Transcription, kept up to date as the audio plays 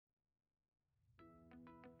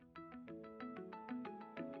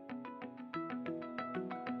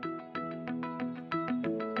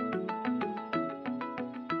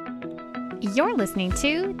You're listening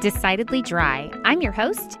to Decidedly Dry. I'm your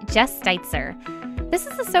host, Jess Steitzer. This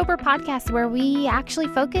is a sober podcast where we actually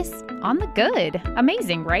focus on the good.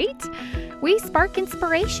 Amazing, right? We spark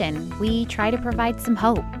inspiration, we try to provide some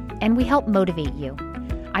hope, and we help motivate you.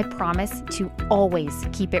 I promise to always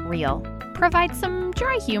keep it real, provide some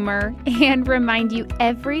dry humor, and remind you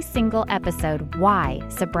every single episode why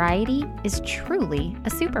sobriety is truly a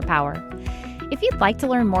superpower. If you'd like to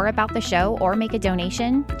learn more about the show or make a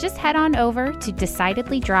donation, just head on over to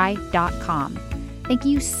decidedlydry.com. Thank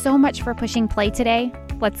you so much for pushing play today.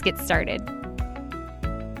 Let's get started.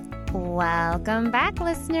 Welcome back,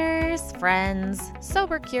 listeners, friends,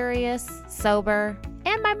 sober curious, sober,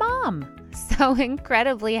 and my mom. So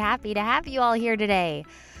incredibly happy to have you all here today.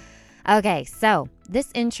 Okay, so this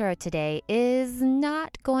intro today is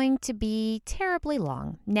not going to be terribly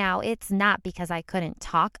long. Now, it's not because I couldn't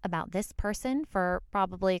talk about this person for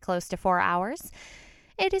probably close to 4 hours.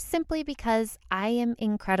 It is simply because I am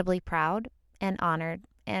incredibly proud and honored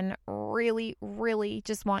and really, really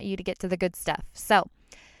just want you to get to the good stuff. So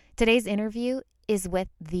today's interview is with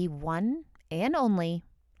the one and only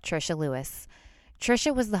Tricia Lewis.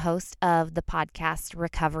 Tricia was the host of the podcast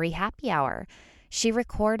Recovery Happy Hour. She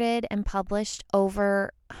recorded and published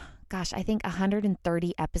over, I think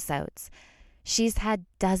 130 episodes. She's had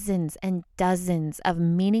dozens and dozens of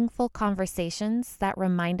meaningful conversations that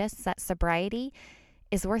remind us that sobriety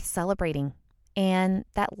is worth celebrating and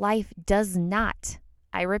that life does not,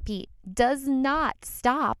 I repeat, does not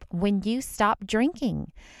stop when you stop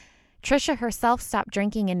drinking. Tricia herself stopped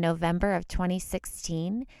drinking in November of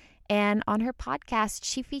 2016. And on her podcast,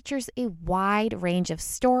 she features a wide range of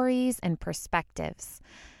stories and perspectives.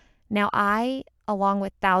 Now, I, along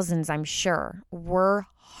with thousands, I'm sure, were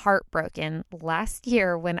heartbroken last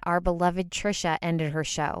year when our beloved Tricia ended her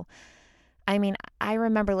show. I mean, I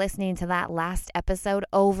remember listening to that last episode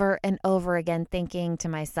over and over again, thinking to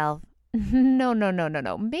myself, no.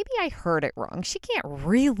 Maybe I heard it wrong. She can't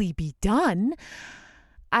really be done.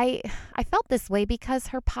 I felt this way because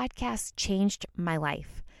her podcast changed my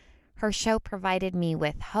life. Her show provided me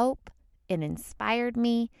with hope, it inspired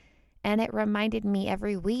me, and it reminded me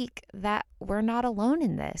every week that we're not alone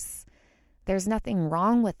in this. There's nothing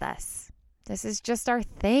wrong with us. This is just our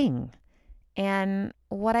thing. And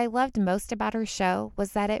what I loved most about her show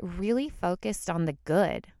was that it really focused on the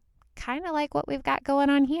good, kind of like what we've got going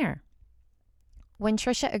on here. When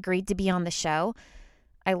Tricia agreed to be on the show,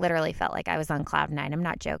 I literally felt like I was on cloud nine. I'm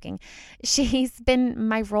not joking. She's been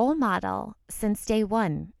my role model since day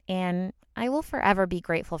one, and I will forever be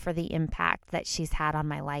grateful for the impact that she's had on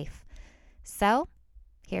my life. So,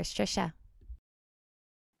 here's Tricia.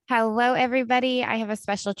 Hello, everybody. I have a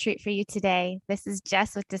special treat for you today. This is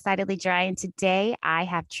Jess with Decidedly Dry, and today I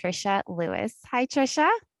have Tricia Lewis. Hi,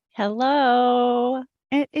 Tricia. Hello.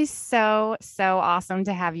 It is so awesome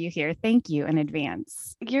to have you here. Thank you in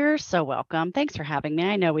advance. You're so welcome. Thanks for having me.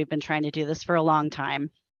 I know we've been trying to do this for a long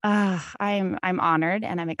time. I'm honored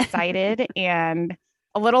and I'm excited and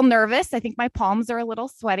a little nervous. I think my palms are a little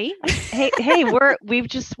sweaty. Hey,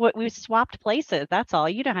 we've swapped places. That's all.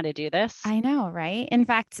 You know how to do this. I know, right? In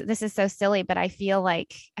fact, this is so silly, but I feel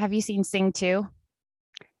like, have you seen Sing 2?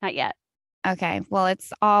 Not yet. Okay. Well,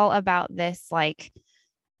 it's all about this,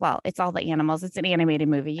 it's all the animals. It's an animated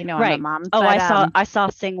movie. You know, right. I'm a mom. Oh, but, I saw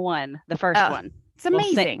Sing 1, the first one. It's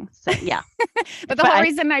amazing. Yeah. But the whole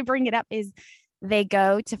reason I bring it up is they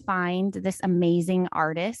go to find this amazing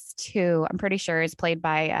artist who I'm pretty sure is played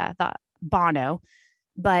by the Bono,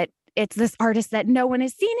 but it's this artist that no one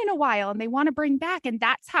has seen in a while and they want to bring back. And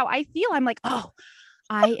that's how I feel. I'm like, oh,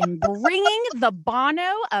 I am bringing the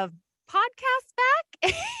Bono of podcast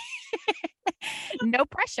back. No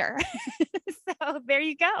pressure. So there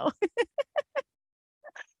you go.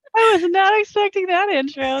 I was not expecting that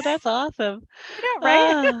intro. That's awesome. I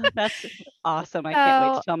know, right? That's awesome. I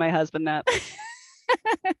can't wait to tell my husband that.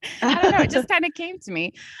 I don't know. It just kind of came to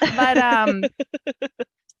me. But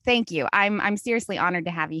thank you. I'm seriously honored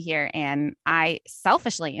to have you here. And I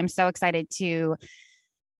selfishly am so excited to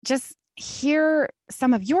just hear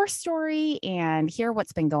some of your story and hear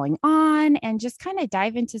what's been going on and just kind of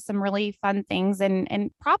dive into some really fun things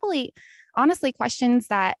and probably honestly questions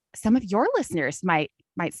that some of your listeners might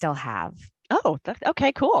still have. Oh,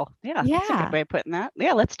 okay, cool. Yeah. That's a good way of putting that.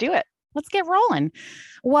 Yeah, let's do it. Let's get rolling.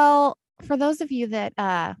 Well, for those of you that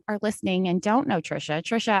are listening and don't know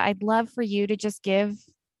Tricia, I'd love for you to just give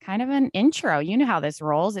kind of an intro. You know how this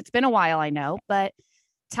rolls. It's been a while, I know, but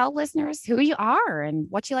tell listeners who you are and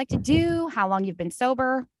what you like to do, how long you've been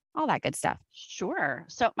sober, all that good stuff. Sure.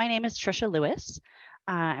 So my name is Tricia Lewis.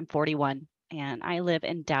 I'm 41 and I live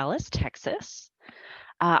in Dallas, Texas.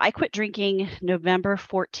 I quit drinking November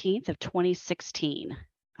 14th of 2016.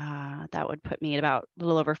 That would put me at about a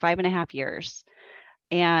little over 5.5 years.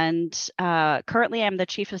 And currently, I'm the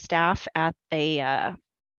chief of staff at a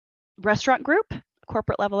restaurant group,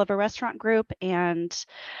 corporate level of a restaurant group. And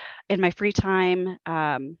in my free time,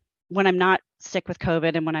 when I'm not sick with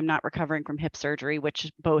COVID and when I'm not recovering from hip surgery,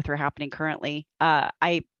 which both are happening currently,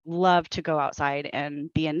 I love to go outside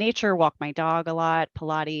and be in nature, walk my dog a lot,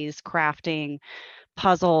 Pilates, crafting,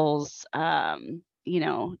 puzzles,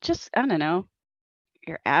 just, I don't know,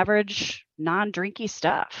 your average non-drinky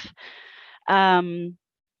stuff. Um,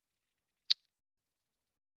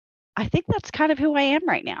 I think that's kind of who I am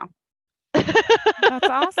right now. That's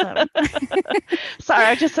awesome. Sorry,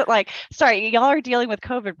 I just sorry, y'all are dealing with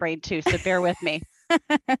COVID brain too, so bear with me.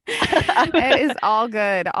 It is all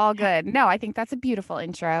good, all good. No, I think that's a beautiful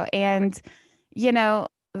intro. And, the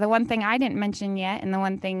one thing I didn't mention yet, and the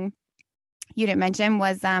one thing you didn't mention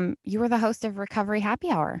was you were the host of Recovery Happy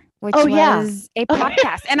Hour, which Oh yeah. was a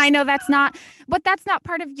podcast. And I know that's not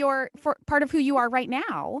part of part of who you are right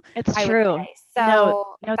now, It's I would true. say. No,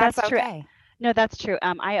 So no, that's that's true. okay. No, that's true.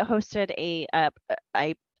 I hosted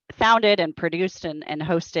I founded and produced and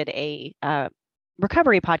hosted a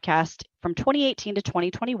recovery podcast from 2018 to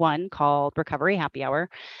 2021 called Recovery Happy Hour.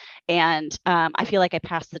 And I feel like I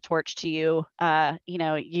passed the torch to you.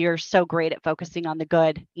 You're so great at focusing on the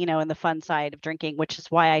good, and the fun side of drinking, which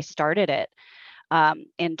is why I started it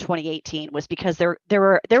in 2018, was because there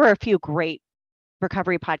were a few great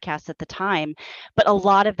recovery podcasts at the time, but a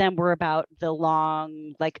lot of them were about the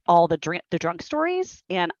long, like all the drunk stories.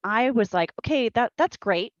 And I was like, okay, that's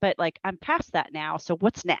great, but like I'm past that now. So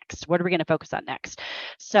what's next? What are we going to focus on next?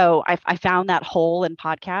 So I found that hole in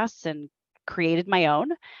podcasts and created my own.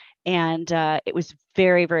 And it was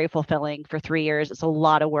very, very fulfilling for 3 years. It's a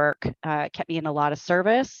lot of work, kept me in a lot of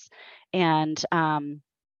service, and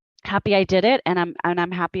happy I did it. And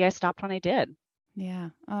I'm happy I stopped when I did. Yeah.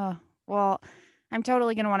 Oh, well, I'm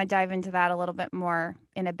totally going to want to dive into that a little bit more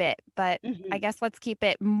in a bit, but I Mhm. guess let's keep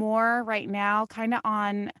it more right now, kind of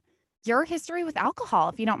on your history with alcohol,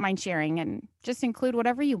 if you don't mind sharing, and just include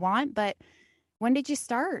whatever you want. But when did you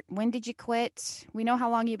start? When did you quit? We know how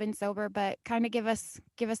long you've been sober, but kind of give us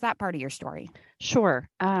that part of your story. Sure.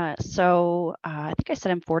 So I think I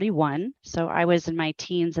said I'm 41. So I was in my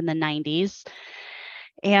teens in the 90s.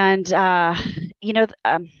 And,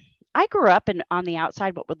 I grew up on the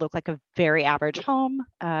outside, what would look like a very average home.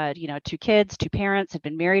 2 kids, 2 parents, had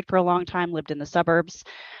been married for a long time, lived in the suburbs.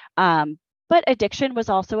 But addiction was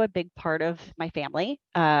also a big part of my family,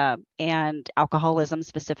 and alcoholism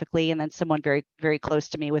specifically, and then someone very, very close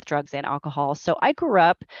to me with drugs and alcohol. So I grew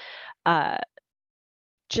up uh,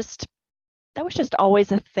 just that was just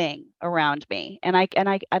always a thing around me, and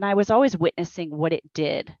I was always witnessing what it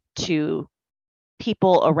did to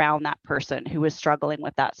people around that person who was struggling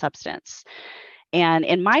with that substance. And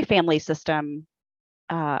in my family system,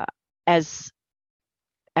 uh, as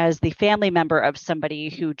as the family member of somebody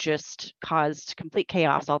who just caused complete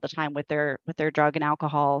chaos all the time with their drug and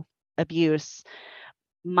alcohol abuse,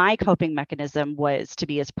 my coping mechanism was to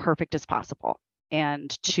be as perfect as possible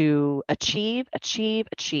and to achieve.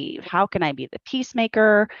 How can I be the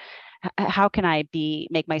peacemaker? How can I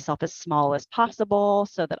make myself as small as possible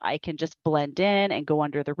so that I can just blend in and go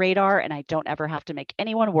under the radar and I don't ever have to make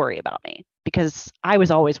anyone worry about me, because I was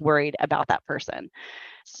always worried about that person.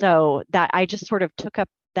 So that I just sort of took up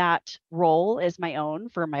that role as my own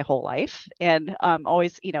for my whole life, and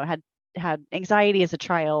always, had anxiety as a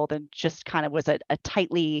child, and just kind of was a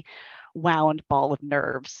tightly wound ball of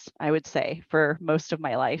nerves, I would say, for most of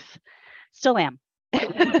my life. Still am.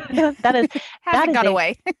 that is that Hasn't is got a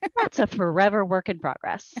away. that's a forever work in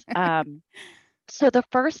progress. So the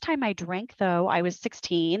first time I drank, though, I was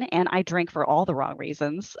 16, and I drank for all the wrong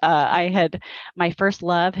reasons. My first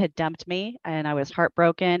love had dumped me, and I was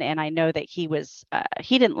heartbroken. And I know that he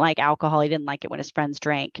didn't like alcohol. He didn't like it when his friends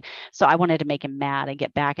drank. So I wanted to make him mad and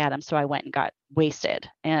get back at him. So I went and got wasted.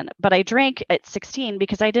 But I drank at 16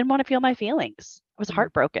 because I didn't want to feel my feelings. I was Mm.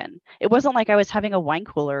 heartbroken. It wasn't like I was having a wine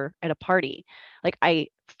cooler at a party. Like, I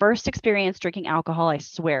first experienced drinking alcohol, I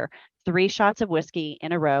swear, 3 shots of whiskey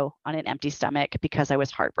in a row on an empty stomach because I was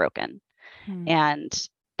heartbroken. Hmm. And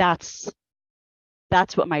that's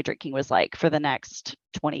that's what my drinking was like for the next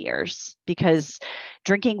 20 years, because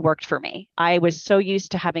drinking worked for me. I was so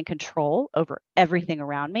used to having control over everything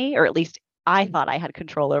around me, or at least I thought I had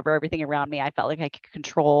control over everything around me. I felt like I could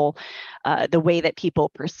control the way that people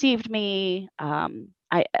perceived me.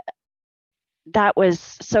 I That was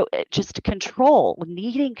so, just control.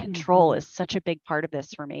 Needing control Mhm. is such a big part of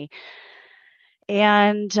this for me.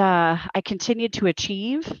 And I continued to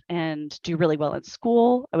achieve and do really well in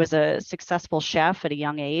school. I was a successful chef at a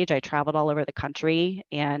young age. I traveled all over the country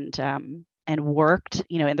and worked.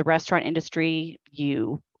 You know, in the restaurant industry,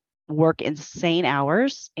 you work insane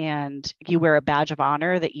hours and you wear a badge of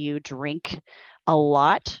honor that you drink a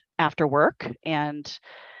lot after work. And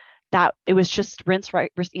that it was just rinse,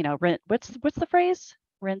 right? You know, rinse, what's the phrase?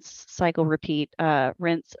 Rinse, cycle, repeat.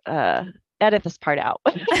 Rinse. Edit this part out.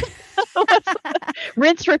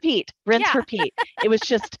 Rinse, repeat, rinse, Yeah. repeat. It was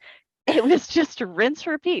just rinse,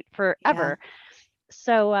 repeat Yeah. forever.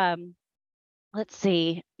 So let's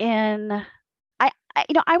see.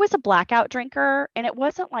 I was a blackout drinker, and it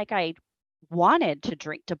wasn't like I wanted to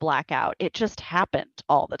drink to blackout. It just happened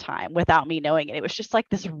all the time without me knowing it. It was just like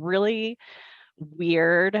this really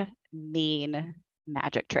weird, mean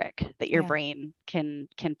magic trick that your Yeah. brain can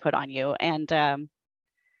put on you. And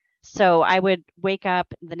so I would wake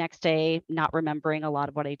up the next day not remembering a lot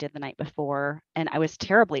of what I did the night before. And I was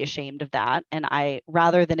terribly ashamed of that. And I,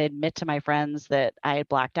 rather than admit to my friends that I had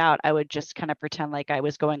blacked out, I would just kind of pretend like I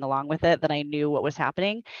was going along with it, that I knew what was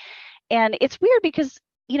happening. And it's weird because,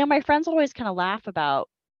 my friends always kind of laugh about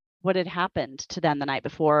what had happened to them the night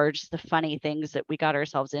before, just the funny things that we got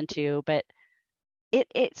ourselves into. But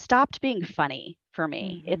it stopped being funny for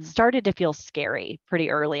me. It Hmm. started to feel scary pretty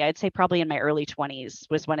early. I'd say probably in my early 20s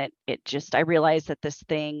was when it just I realized that this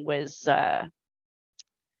thing was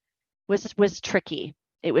tricky.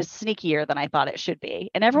 It was sneakier than I thought it should be.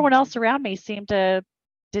 And everyone Hmm. else around me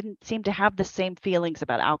didn't seem to have the same feelings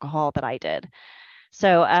about alcohol that I did.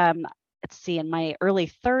 So let's see, in my early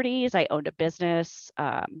 30s, I owned a business.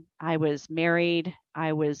 I was married.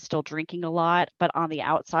 I was still drinking a lot, but on the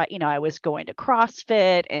outside, I was going to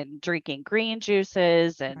CrossFit and drinking green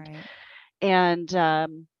juices Right. and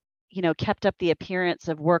kept up the appearance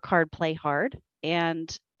of work hard, play hard.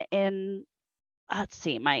 And in let's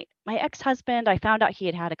see, my ex-husband, I found out he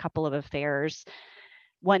had had a couple of affairs.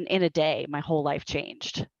 One in a day, my whole life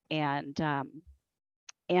changed. And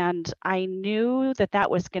I knew that that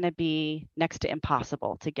was going to be next to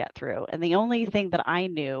impossible to get through. And the only thing that I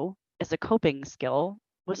knew as a coping skill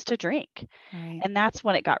was to drink. Right. And that's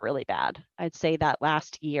when it got really bad. I'd say that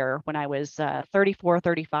last year when I was 34,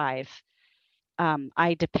 35,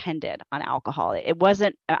 I depended on alcohol. It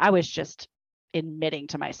wasn't, I was just admitting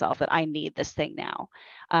to myself that I need this thing now.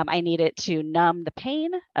 I need it to numb the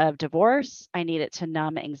pain of divorce. I need it to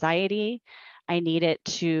numb anxiety. I need it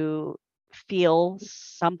to feel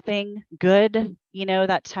something good,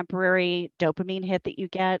 that temporary dopamine hit that you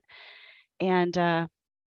get. And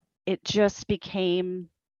it just became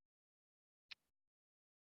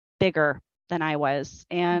bigger than I was.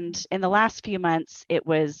 And Hmm. in the last few months, it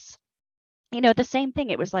was the same thing.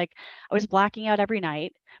 It was like I was blacking out every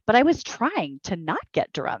night, but I was trying to not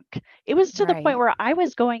get drunk. It was to the point Right. where I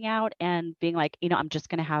was going out and being like, I'm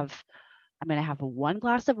going to have one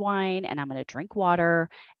glass of wine and I'm going to drink water.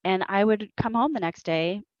 And I would come home the next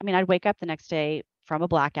day. I mean, I'd wake up the next day from a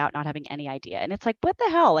blackout, not having any idea. And it's like, what the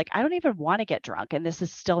hell? Like, I don't even want to get drunk. And this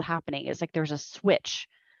is still happening. It's like there's a switch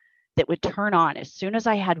that would turn on as soon as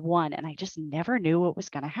I had one, and I just never knew what was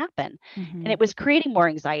going to happen. And Hmm. it was creating more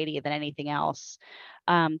anxiety than anything else.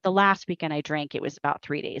 The last weekend I drank, it was about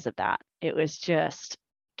 3 days of that. It was just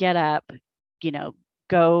get up, you know,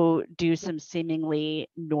 go do some seemingly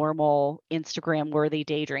normal Instagram worthy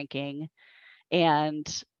day drinking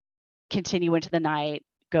and continue into the night,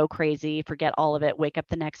 go crazy, forget all of it, wake up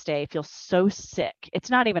the next day, feel so sick. It's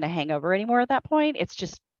not even a hangover anymore at that point. It's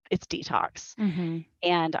detox. Hmm.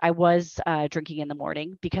 And I was drinking in the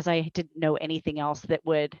morning because I didn't know anything else that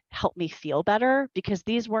would help me feel better, because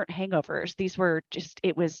these weren't hangovers. These were just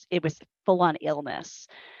it was full on illness.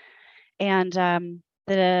 And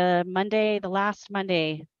the last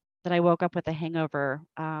Monday that I woke up with a hangover,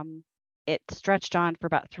 it stretched on for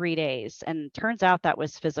about 3 days. And turns out that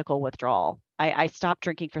was physical withdrawal. I stopped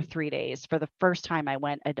drinking for 3 days. For the first time, I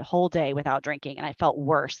went a whole day without drinking, and I felt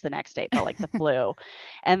worse the next day. It felt like the flu.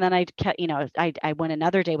 And then I went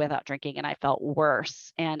another day without drinking, and I felt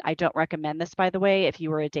worse. And I don't recommend this, by the way. If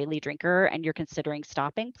you were a daily drinker and you're considering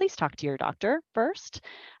stopping, please talk to your doctor first,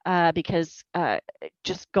 because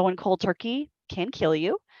just going cold turkey can kill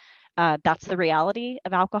you. That's the reality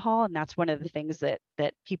of alcohol, and that's one of the things that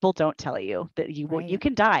people don't tell you, that you Right.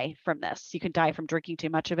 can die from this. You can die from drinking too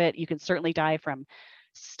much of it. You can certainly die from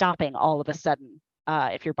stopping all of a sudden,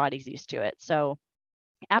 if your body's used to it. So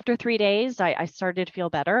after 3 days, I started to feel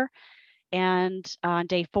better, and on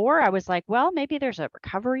day 4, I was like, well, maybe there's a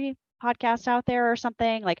recovery podcast out there or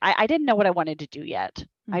something. Like I didn't know what I wanted to do yet.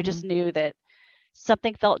 I Hmm. just knew that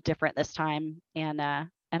something felt different this time, and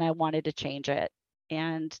I wanted to change it.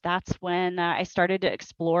 And that's when I started to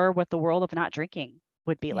explore what the world of not drinking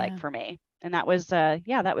would be like Yeah. for me. And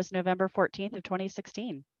yeah, that was November 14th of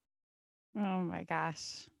 2016. Oh my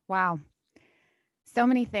gosh. Wow. So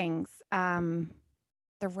many things.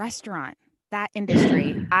 The restaurant, that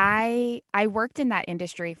industry. I worked in that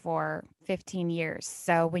industry for 15 years.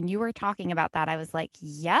 So when you were talking about that, I was like,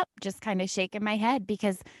 "Yep," just kind of shaking my head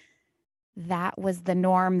because that was the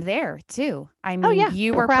norm there too. I Oh mean, yeah,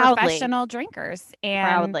 you were proudly, professional drinkers,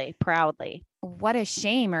 and proudly, proudly. what a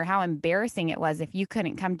shame or how embarrassing it was if you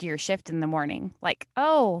couldn't come to your shift in the morning. Like,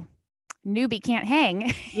 "Oh, newbie can't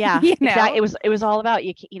hang," Yeah, you exactly. know? It was all about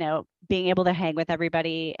being able to hang with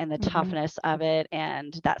everybody and the Mhm. toughness of it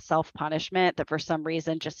and that self-punishment that for some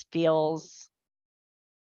reason just feels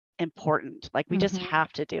important. Like we just Mhm.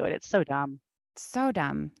 have to do it. It's so dumb. So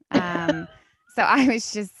dumb. So I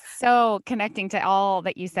was just so connecting to all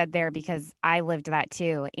that you said there because I lived that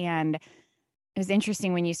too. And it was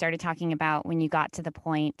interesting when you started talking about when you got to the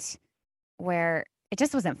point where it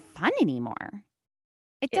just wasn't fun anymore.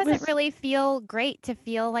 It It doesn't was really feel great to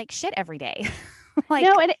feel like shit every day.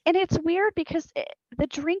 no, Like, and it's weird because the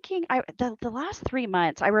drinking the last 3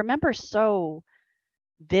 months I remember so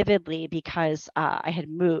vividly because I had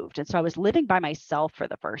moved. And so I was living by myself for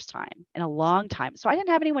the first time in a long time. So I didn't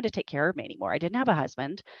have anyone to take care of me anymore. I didn't have a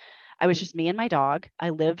husband. I was just me and my dog.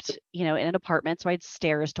 I lived, in an apartment. So I had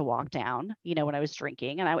stairs to walk down, when I was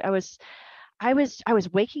drinking. And I was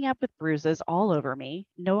waking up with bruises all over me,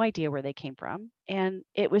 no idea where they came from. And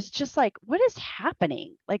it was just like, what is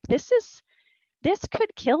happening? Like this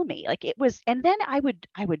could kill me. Like it was, and then I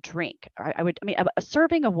would drink. I mean, a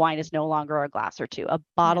serving of wine is no longer a glass or two. A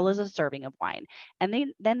bottle no. is a serving of wine. And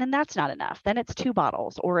then that's not enough. Then it's two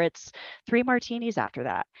bottles or it's three martinis after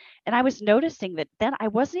that. And I was noticing that then I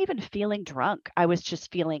wasn't even feeling drunk. I was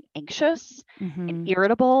just feeling anxious and Hmm.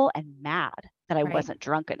 irritable and mad that I Right. wasn't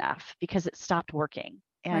drunk enough because it stopped working.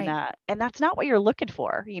 Right. And that's not what you're looking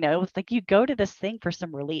for. It's like you go to this thing for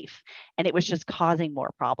some relief and it was just causing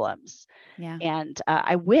more problems. Yeah. And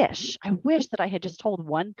I wish that I had just told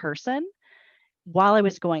one person while I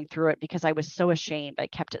was going through it because I was so ashamed. I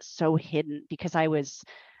kept it so hidden because I was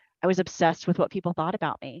obsessed with what people thought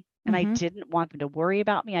about me. And I Hmm. didn't want them to worry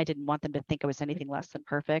about me. I didn't want them to think I was anything less than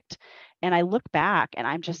perfect. And I look back and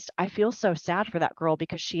I feel so sad for that girl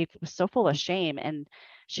because she was so full of shame and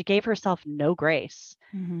she gave herself no grace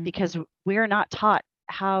Hmm. because we're not taught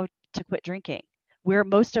how to quit drinking. Where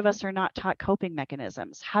most of us are not taught coping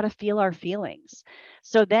mechanisms, how to feel our feelings.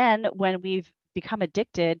 So then when we've become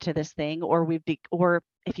addicted to this thing or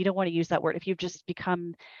if you don't want to use that word, if you've just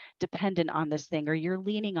become dependent on this thing or you're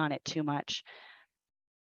leaning on it too much,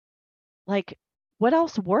 like what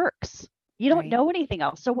else works? You don't Right. know anything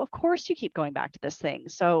else. So of course you keep going back to this thing.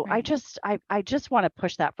 So I Right. just I just want to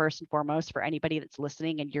push that first and foremost for anybody that's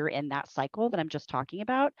listening and you're in that cycle that I'm just talking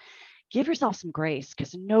about. Give yourself some grace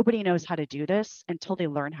because nobody knows how to do this until they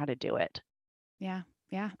learn how to do it. Yeah.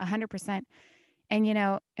 Yeah. 100%.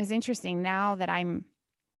 And, it's interesting now that I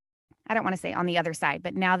don't want to say on the other side,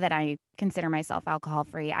 but now that I consider myself alcohol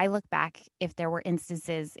free, I look back if there were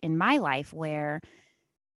instances in my life where,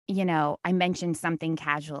 I mentioned something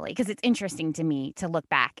casually because it's interesting to me to look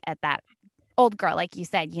back at that old girl, like you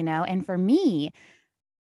said, and for me,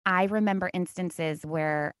 I remember instances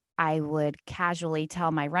where I would casually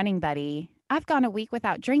tell my running buddy, I've gone a week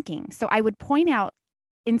without drinking. So I would point out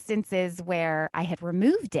instances where I had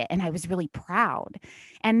removed it and I was really proud.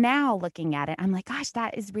 And now looking at it, I'm like, gosh,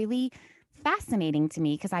 that is really fascinating to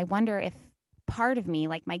me because I wonder if part of me,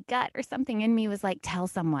 like my gut or something in me, was like, tell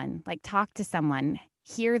someone, like talk to someone,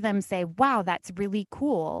 hear them say, wow, that's really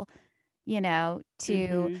cool, to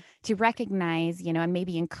Mhm. recognize, and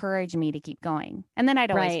maybe encourage me to keep going. And then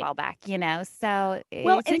I'd always Right. fall back, so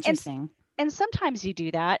Well, it's interesting. and sometimes you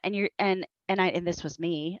do that and and this was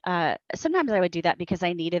me. Sometimes I would do that because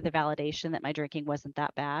I needed the validation that my drinking wasn't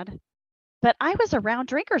that bad. But I was around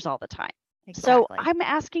drinkers all the time. So Exactly. I'm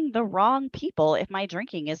asking the wrong people if my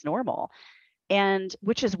drinking is normal. And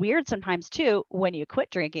which is weird sometimes too when you quit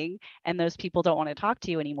drinking and those people don't want to talk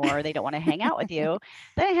to you anymore, they don't want to hang out with you.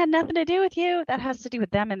 That had nothing to do with you. That has to do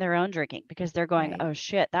with them and their own drinking because they're going, Right. oh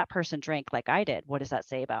shit, that person drank like I did. What does that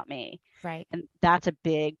say about me? Right. And that's a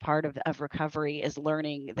big part of recovery is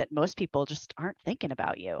learning that most people just aren't thinking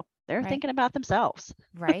about you. They're Right. thinking about themselves.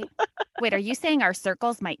 Right. Wait, are you saying our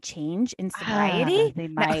circles might change in Ah, sobriety? they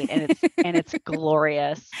No. might, and it's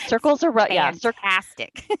glorious. It's Yeah,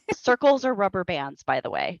 fantastic. circles are rubber bands, by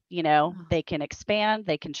the way. Oh, They can expand,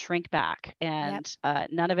 they can shrink back, yep.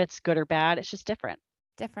 and none of it's good or bad. It's just different.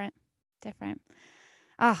 Different. Different.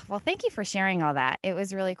 Oh, well, thank you for sharing all that. It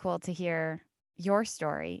was really cool to hear, your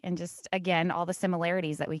story and just, again, all the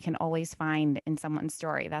similarities that we can always find in someone's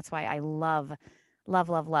story. That's why I love, love,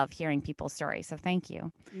 love, love hearing people's stories. So thank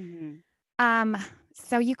you. Mhm. Um,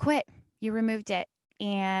 so you quit, you removed it,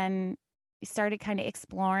 and you started kind of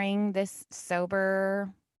exploring this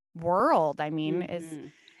sober world. I mean,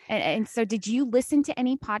 Mhm. and so did you listen to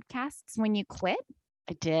any podcasts when you quit?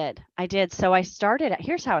 I did. I did. So I started,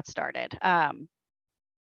 here's how it started.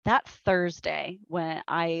 That Thursday when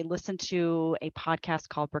I listened to a podcast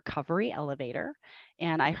called Recovery Elevator,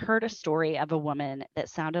 and I heard a story of a woman that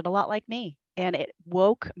sounded a lot like me. And it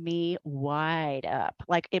woke me wide up.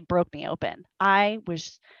 Like it broke me open. I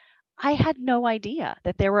had no idea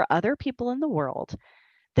that there were other people in the world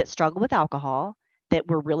that struggled with alcohol, that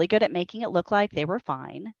were really good at making it look like they were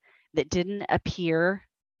fine, that didn't appear,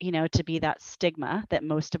 to be that stigma that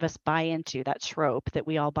most of us buy into, that trope that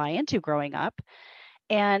we all buy into growing up.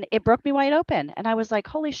 And it broke me wide open. And I was like,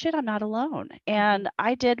 holy shit, I'm not alone. Mhm. And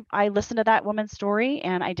I listened to that woman's story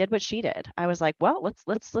and I did what she did. I was like, well,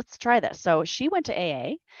 let's try this. So she went to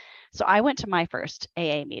AA. So I went to my first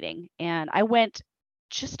AA meeting and I went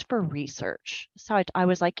just for research. So I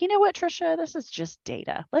was like, you know what, Tricia, this is just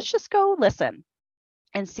data. Let's just go listen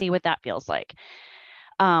and see what that feels like.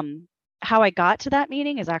 Um, how I got to that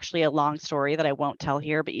meeting is actually a long story that I won't tell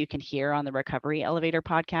here, but you can hear on the Recovery Elevator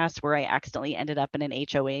podcast where I accidentally ended up in an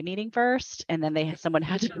HOA meeting first, and then someone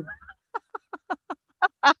had to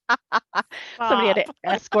somebody had to Stop.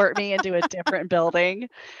 escort me into a different building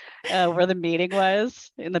where the meeting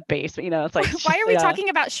was in the basement. It's Why just are we talking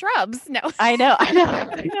about shrubs? No. I know, I know,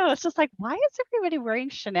 I know. It's just like, why is everybody wearing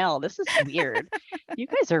Chanel? This is weird. You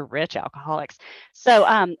guys are rich alcoholics. So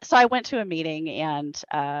I went to a meeting and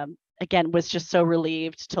again was just so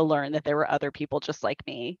relieved to learn that there were other people just like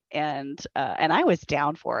me, and I was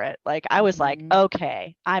down for it. Like I was like, Mhm.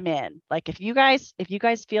 okay, I'm in. Like if you guys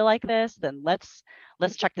feel like this, then let's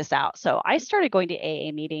check this out. So I started going to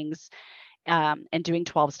AA meetings and doing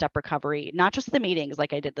 12-step recovery, not just the meetings,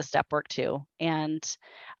 like I did the step work too.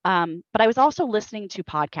 But I was also listening to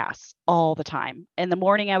podcasts all the time. In the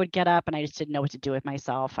morning, I would get up and I just didn't know what to do with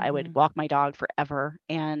myself. I would Mhm. walk my dog forever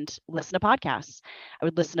and listen to podcasts. I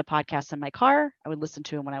would listen to podcasts in my car. I would listen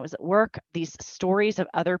to them when I was at work. These stories of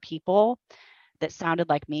other people that sounded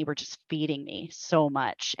like me were just feeding me so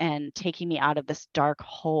much and taking me out of this dark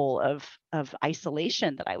hole of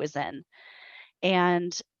isolation that I was in.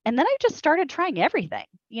 And then I just started trying everything.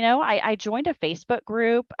 I joined a Facebook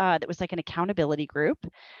group that was like an accountability group,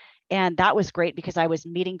 and that was great because I was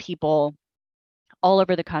meeting people all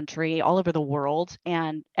over the country, all over the world,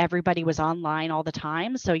 and everybody was online all the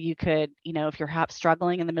time. So you could, if you're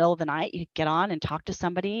struggling in the middle of the night, you could get on and talk to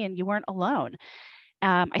somebody, and you weren't alone.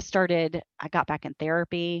 I got back in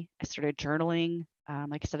therapy. I started journaling.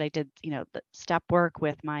 Like I said, I did, the step work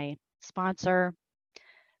with my sponsor.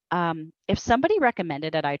 If somebody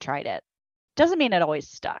recommended it, I tried it. Doesn't mean it always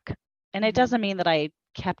stuck. And it Mhm. doesn't mean that I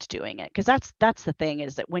kept doing it, because that's the thing,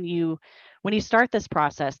 is that when you start this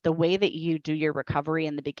process, the way that you do your recovery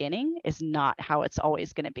in the beginning is not how it's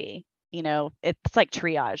always going to be. It's like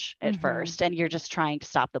triage at Mhm. first and you're just trying to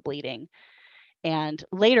stop the bleeding. And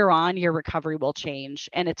later on, your recovery will change,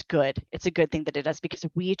 and it's good. It's a good thing that it does, because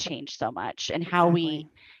we change so much, and Exactly.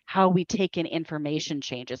 how we take in information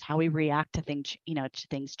changes, how we react to things, to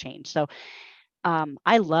things change. So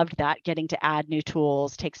I loved that, getting to add new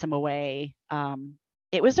tools, take some away.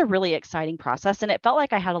 It was a really exciting process, and it felt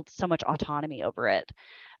like I had so much autonomy over it.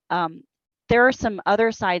 Um, there are some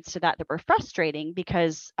other sides to that were frustrating,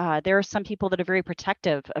 because there are some people that are very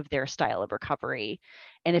protective of their style of recovery.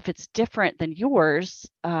 And if it's different than yours,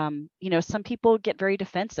 some people get very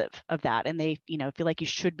defensive of that, and they, feel like you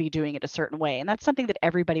should be doing it a certain way. And that's something that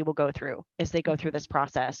everybody will go through as they go through Mhm. this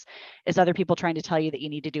process, is other people trying to tell you that you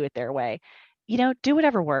need to do it their way. Do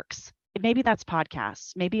whatever works. Maybe that's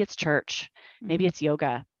podcasts. Maybe it's church. Maybe Mhm. it's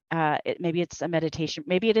yoga. Maybe it's a meditation.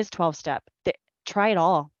 Maybe it is 12 step. Try it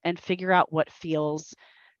all and figure out what feels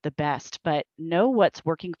the best, but know what's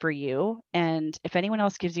working for you. And if anyone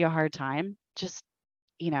else gives you a hard time, just,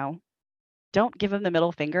 you know, don't give them the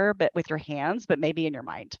middle finger, but with your hands, but maybe in your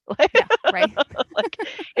mind. Yeah, right. Like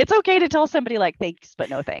it's okay to tell somebody like thanks, but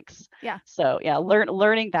no thanks. Yeah. So yeah,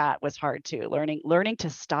 learning that was hard too. Learning to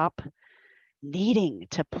stop needing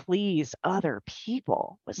to please other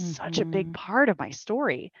people was such a big Mhm. part of my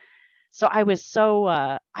story. So I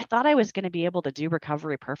thought I was going to be able to do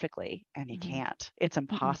recovery perfectly, and you Mhm. can't. It's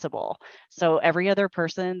Mm-mm. impossible. So every other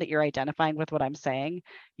person that you're identifying with what I'm saying,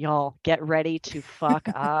 y'all get ready to fuck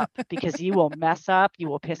up, because you will mess up, you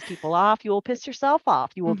will piss people off, you will piss yourself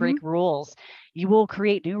off, you will Mhm. break rules, you will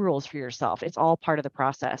create new rules for yourself. It's all part of the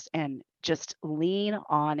process, and just lean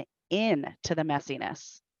on into the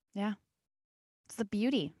messiness. Yeah. It's the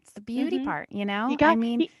beauty. It's the beauty Hmm. part, You I got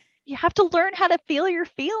mean, you have to learn how to feel your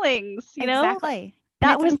feelings, exactly. And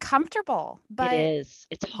That it's was uncomfortable, it but is.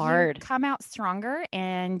 It's you hard. come out stronger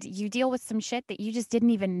and you deal with some shit that you just didn't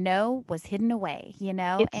even know was hidden away, It's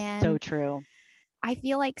so And true. I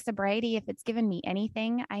feel like sobriety, if it's given me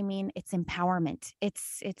anything, I mean, it's empowerment.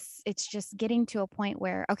 It's just getting to a point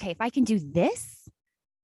where, okay, if I can do this,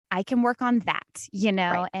 I can work on that,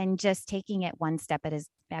 Right. and just taking it one step at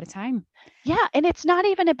a time. Yeah, and it's not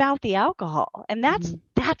even about the alcohol. And Mhm.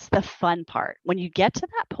 that's the fun part. When you get to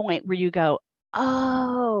that point where you go,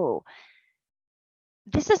 "Oh,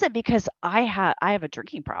 this isn't because I have a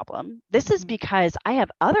drinking problem. This is Mhm. because I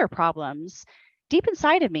have other problems deep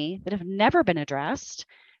inside of me that have never been addressed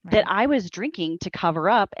that Right. I was drinking to cover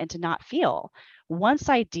up and to not feel. Once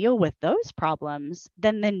I deal with those problems,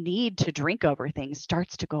 then the need to drink over things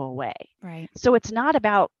starts to go away. Right. So it's not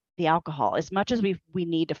about the alcohol as much as we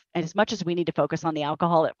need to as much as we need to focus on the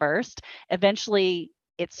alcohol at first. Eventually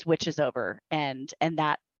it switches over, and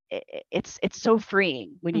that it's so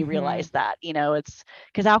freeing when you Mhm. realize that, it's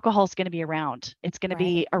because alcohol is going to be around. It's going to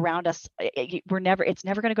be Right. around us. It's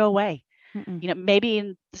never going to go away. Mm-mm. Maybe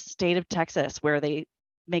in the state of Texas where they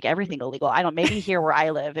make everything illegal. I don't, maybe here where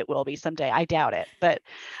I live, it will be someday. I doubt it, but,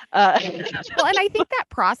 Well, and I think that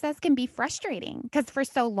process can be frustrating because for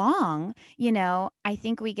so long, I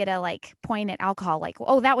think we get a like point at alcohol, like,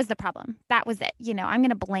 oh, that was the problem. That was it. I'm going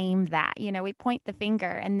to blame that. We point the finger.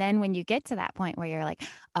 And then when you get to that point where you're like,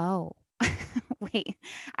 oh, wait,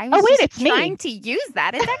 I oh was wait, just it's trying me. to use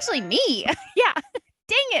that. It's actually me. Yeah.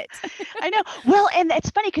 Dang it. I know. Well, and it's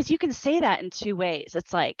funny because you can say that in two ways.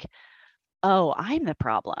 It's like, oh, I'm the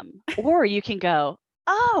problem. Or you can go,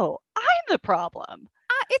 oh, I'm the problem.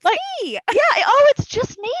 It's Like, me. yeah, oh, it's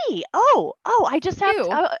just me. Oh, You.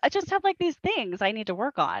 I just have like these things I need to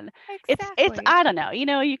work on. It's Exactly. I don't know.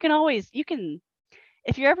 You can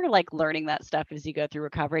if you're ever like learning that stuff as you go through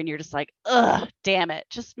recovery and you're just like, ugh, damn it.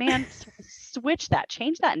 Just man, switch that,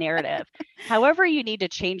 change that narrative. However, you need to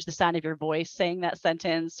change the sound of your voice saying that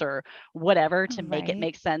sentence or whatever to make it Right.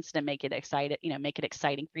 make sense, to make it excited, make it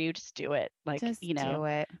exciting for you. Just do it. Like, Just do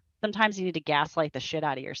it sometimes you need to gaslight the shit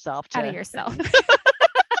out of yourself out of to yourself.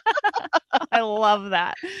 I love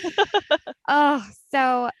that. Oh,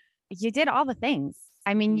 so you did all the things.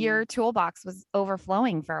 I mean, Mhm. your toolbox was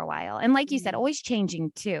overflowing for a while. And like you said, Mhm. always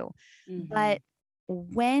changing too. But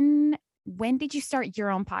Mhm. when did you start your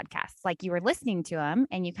own podcast? Like you were listening to them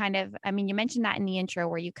and you kind of, I mean, you mentioned that in the intro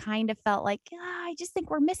where you kind of felt like, I just think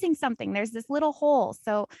we're missing something. There's this little hole.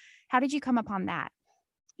 So how did you come upon that?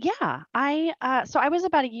 Yeah, so I was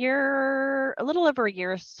about a little over a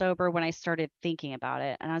year sober when I started thinking about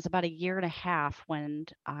it, and I was about a year and a half when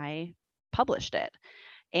I published it.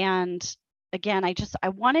 And again, I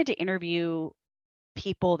wanted to interview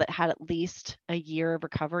people that had at least a year of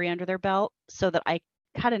recovery under their belt so that I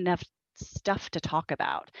had enough stuff to talk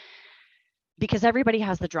about, because everybody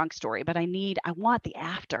has the drunk story, but I want the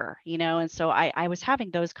after, and so I was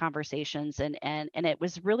having those conversations, and it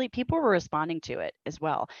was really, people were responding to it as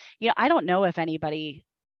well. I don't know if anybody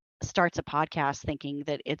starts a podcast thinking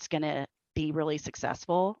that it's going to be really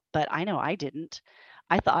successful, but I know I didn't.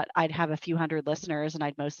 I thought I'd have a few hundred listeners and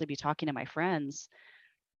I'd mostly be talking to my friends,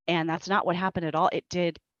 and that's not what happened at all. It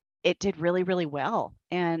did really, really well,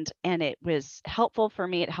 and it was helpful for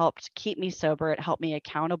me. It helped keep me sober. It helped me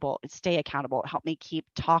stay accountable. It helped me keep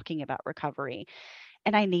talking about recovery,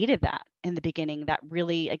 and I needed that in the beginning. That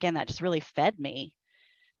really, again, that just really fed me.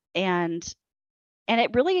 And and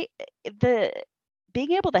it really, the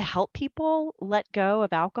being able to help people let go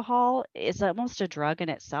of alcohol is almost a drug in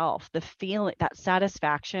itself. The feeling, that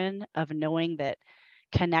satisfaction of knowing that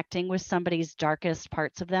connecting with somebody's darkest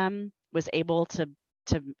parts of them was able to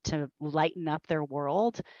lighten up their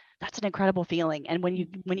world, that's an incredible feeling. And when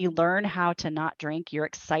you learn how to not drink, you're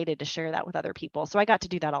excited to share that with other people. So I got to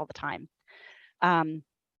do that all the time. um,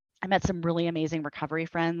 I met some really amazing recovery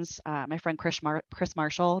friends. My friend Chris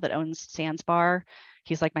Marshall that owns Sands Bar,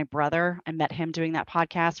 he's like my brother. I met him doing that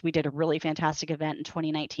podcast. We did a really fantastic event in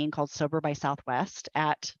 2019 called Sober by Southwest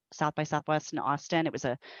at South by Southwest in Austin. It was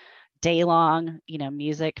a day long,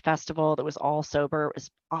 music festival that was all sober. It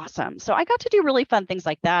was awesome. So I got to do really fun things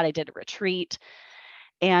like that. I did a retreat,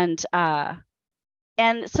 and so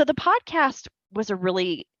the podcast was a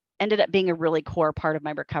really ended up being a really core part of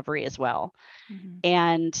my recovery as well. Mhm.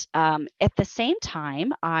 And at the same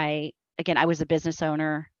time, I was a business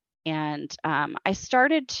owner, and I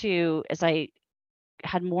started to, as I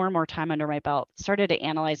had more and more time under my belt, started to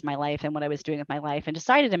analyze my life and what I was doing with my life, and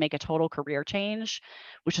decided to make a total career change,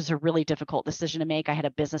 which was a really difficult decision to make. I had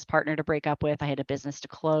a business partner to break up with. I had a business to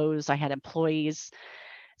close. I had employees.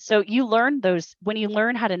 So you learn those when you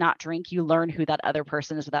learn how to not drink, you learn who that other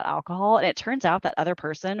person is without alcohol. And it turns out that other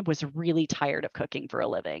person was really tired of cooking for a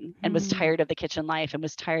living and was tired of the kitchen life and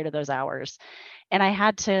was tired of those hours. And I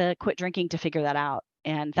had to quit drinking to figure that out.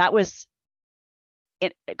 And that was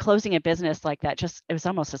it, closing a business like that. Just it was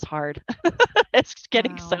almost as hard as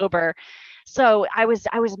getting Wow. sober. So I was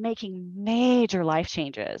making major life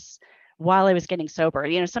changes while I was getting sober.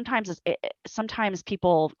 Sometimes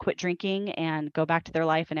people quit drinking and go back to their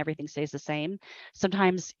life and everything stays the same.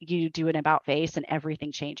 Sometimes you do an about face and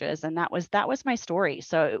everything changes. And that was my story.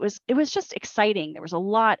 So it was just exciting. There was a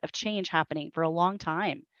lot of change happening for a long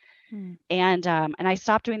time. Hmm. And I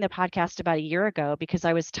stopped doing the podcast about a year ago because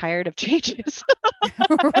I was tired of changes.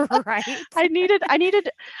 Right. I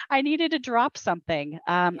needed to drop something.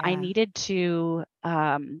 I Yeah. needed to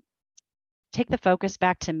take the focus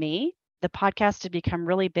back to me. The podcast had become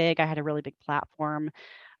really big. I had a really big platform.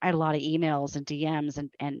 I had a lot of emails and DMs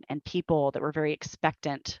and people that were very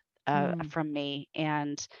expectant Hmm. from me.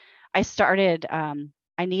 And I started.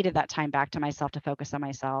 I needed that time back to myself to focus on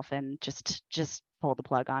myself and just pull the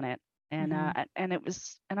plug on it. Hmm.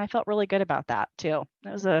 And I felt really good about that too.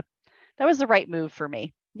 That was the right move for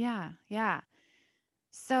me. Yeah. Yeah.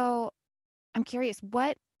 So I'm curious,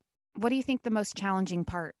 what do you think the most challenging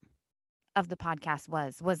part of the podcast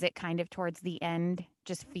was? Was it kind of towards the end,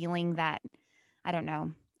 just feeling that, I don't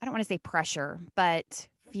know, I don't want to say pressure, but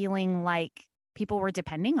feeling like people were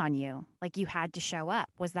depending on you, like you had to show up?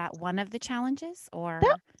 Was that one of the challenges That or?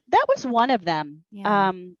 that was one of them.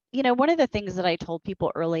 Yeah. One of the things that I told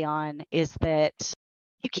people early on is that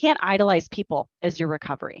you can't idolize people as your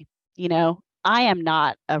recovery. I am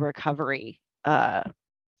not a recovery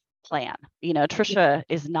plan. Tricia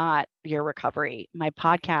is not your recovery. My Right.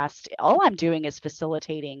 podcast, all I'm doing is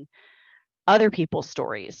facilitating other people's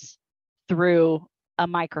stories through a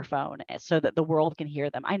microphone so that the world can hear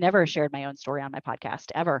them. I never shared my own story on my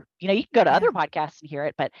podcast ever. You can go to other Yeah. podcasts and hear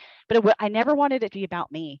it, but I never wanted it to be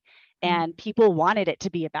about me. Mm. And people wanted it to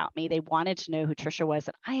be about me. They wanted to know who Tricia was.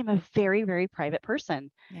 And I am a very, very private person.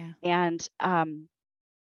 Yeah. And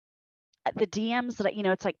the DMs that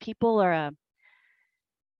it's like people are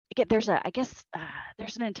again, there's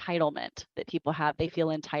an entitlement that people have. They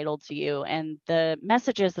feel entitled to you. And the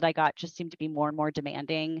messages that I got just seemed to be more and more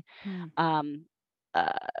demanding, Mm. um,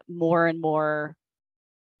 uh, more and more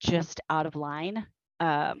just out of line.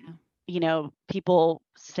 Yeah. People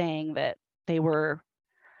saying that they were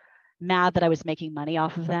mad that I was making money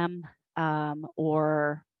off of them,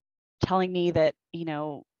 or telling me that,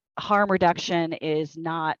 harm reduction is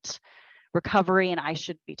not recovery and I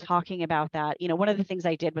should be talking about that. One of the things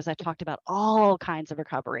I did was I talked about all kinds of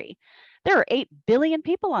recovery. There are 8 billion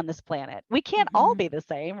people on this planet. We can't all Mhm. be the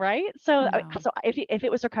same, right? So, No. so if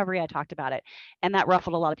it was recovery, I talked about it, and that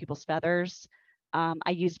ruffled a lot of people's feathers.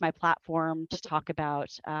 I used my platform to talk about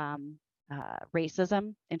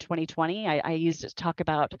racism in 2020. I used it to talk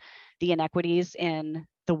about the inequities in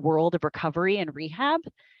the world of recovery and rehab,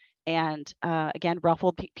 and again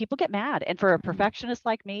ruffled people get mad, and for a Mhm. perfectionist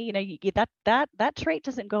like me, that trait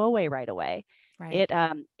doesn't go away right away. Right.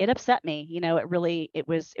 It upset me. It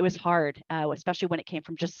was hard, especially when it came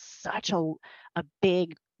from just such a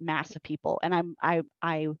big mass of people, and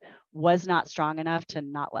I was not strong enough to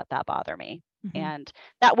not let that bother me. Mhm. And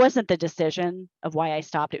that wasn't the decision of why I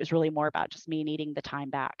stopped. It was really more about just me needing the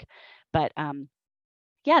time back. But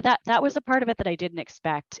yeah, that was a part of it that I didn't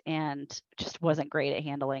expect and just wasn't great at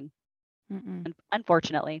handling, Mm-mm.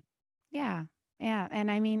 unfortunately. Yeah. Yeah.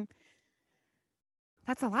 And I mean,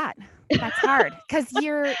 that's a lot. That's hard because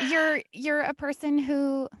you're a person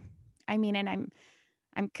who, I mean, and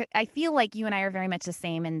I feel like you and I are very much the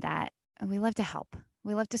same in that we love to help.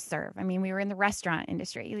 We love to serve. I mean, we were in the restaurant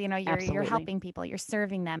industry. You're Absolutely. helping people. You're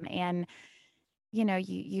serving them, and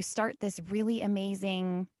you start this really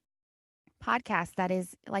amazing podcast that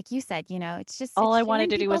is, like you said, All it's I wanted sharing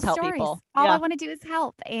to do was people's help stories. people. All I Yeah. want to do is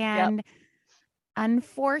help, Yep. and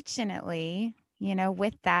unfortunately,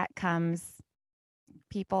 with that comes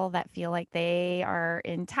people that feel like they are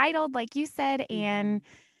entitled, like you said, and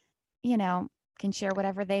Hmm. you know, can share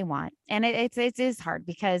whatever they want. And it is hard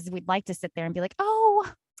because we'd like to sit there and be like,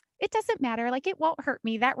 oh, it doesn't matter. Like it won't hurt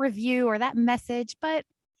me, that review or that message, but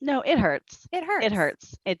No, it hurts. it It hurts.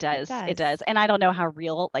 hurts. It It does. It does. does. And I don't know how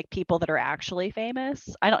real, like people that are actually famous,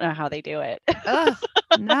 I don't know how they do it. Ugh,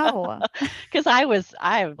 no. Because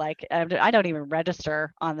I'm like, I don't even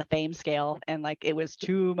register on the fame scale. And like, it was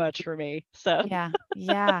too much for me. So, Yeah.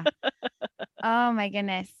 Yeah. Oh my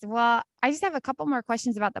goodness. Well, I just have a couple more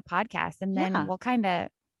questions about the podcast and then Yeah. we'll kind of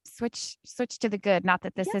switch to the good. Not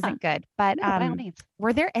that this Yeah. isn't good, but No, by all means.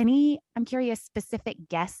 were there any, I'm curious, specific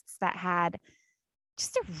guests that had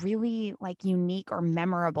just a really like unique or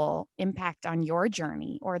memorable impact on your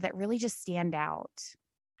journey or that really just stand out?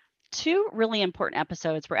 Two really important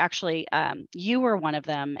episodes were actually you were one of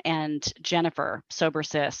them, and Jennifer Sober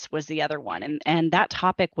Sis was the other one, and that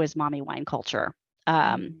topic was mommy wine culture,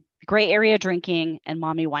 Mm, gray area drinking and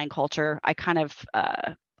mommy wine culture. I kind of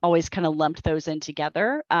always kind of lumped those in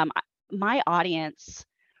together. My audience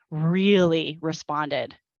really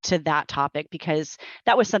responded to that topic because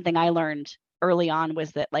that was something I learned early on,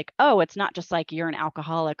 was that like, oh, it's not just like you're an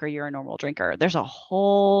alcoholic or you're a normal drinker. There's a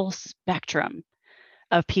whole spectrum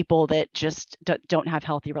of people that just don't have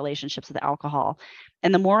healthy relationships with alcohol.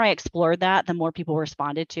 And the more I explored that, the more people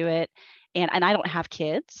responded to it. And I don't have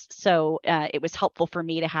kids, so it was helpful for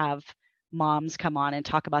me to have moms come on and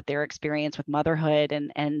talk about their experience with motherhood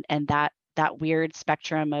and that weird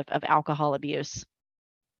spectrum of alcohol abuse.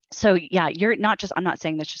 So yeah, you're not just, I'm not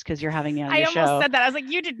saying this just because you're having me on I your almost show. said that. I was like,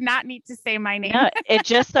 you did not need to say my name. No, it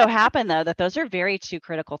just so happened though that those are very two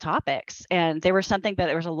critical topics, and they were something that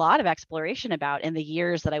there was a lot of exploration about in the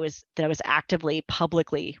years that I was actively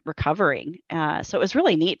publicly recovering. So it was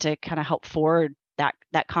really neat to kind of help forward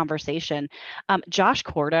that conversation. Josh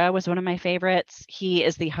Corda was one of my favorites. He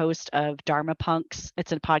is the host of Dharma Punks.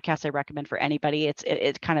 It's a podcast I recommend for anybody.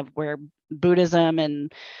 It's kind of where Buddhism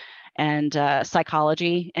and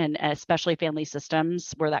psychology and especially family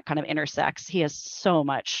systems, where that kind of intersects. He has so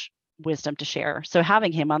much wisdom to share. So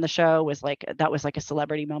having him on the show was like, that was like a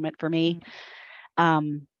celebrity moment for me.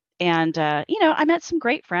 Um, and I met some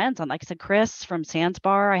great friends on, like I said, Chris from Sands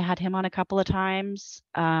Bar. I had him on a couple of times.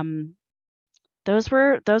 Those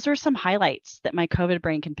are some highlights that my COVID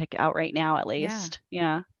brain can pick out right now, at Yeah, least.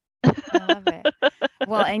 Yeah. I love it.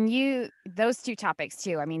 Well, and those two topics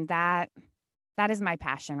too. I mean, that is my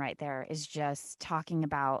passion right there, is just talking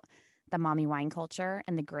about the mommy wine culture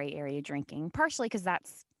and the gray area drinking, partially because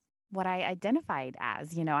that's what I identified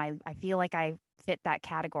as. I feel like I fit that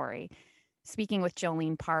category. Speaking with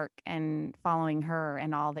Jolene Park and following her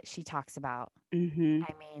and all that she talks about, Mm-hmm.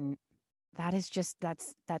 I mean, that is just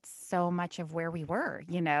that's so much of where we were,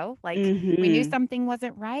 like we knew Mm-hmm. something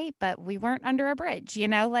wasn't right, but we weren't under a bridge,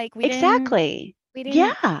 like Exactly. we didn't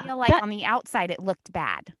Yeah. feel like That on the outside it looked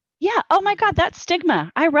bad. Yeah. Oh my God, that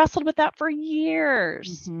stigma. I wrestled with that for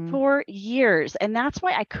years, Mm-hmm. for years. And that's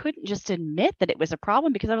why I couldn't just admit that it was a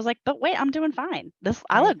problem, because I was like, but wait, I'm doing fine. I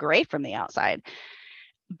Right. look great from the outside.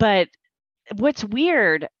 But what's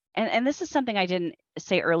weird, and this is something I didn't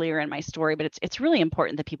say earlier in my story, but it's really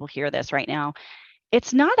important that people hear this right now.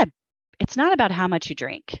 It's not a it's not about how much you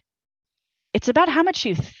drink. It's about how much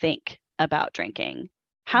you think about drinking.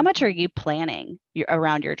 How much are Mm-hmm. you planning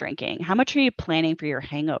around your drinking? How much are you planning for your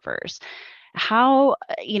hangovers? How,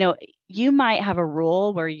 you might have a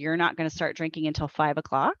rule where you're not going to start drinking until 5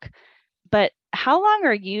 o'clock, but how long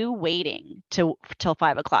are you waiting till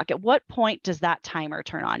 5 o'clock? At what point does that timer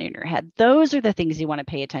turn on in your head? Those are the things you want to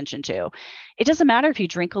pay attention to. It doesn't matter if you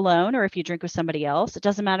drink alone or if you drink with somebody else. It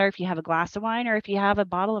doesn't matter if you have a glass of wine or if you have a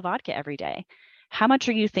bottle of vodka every day. How much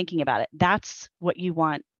are you thinking about it? That's what you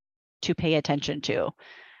want to pay attention to.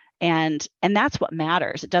 And that's what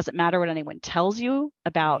matters. It doesn't matter what anyone tells you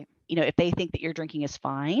about, Right. if they think that your drinking is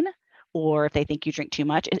fine or if they think you drink too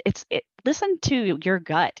much. Listen to your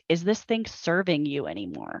gut. Is this thing serving you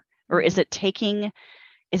anymore? Or Mm-hmm.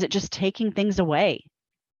 is it just taking things away?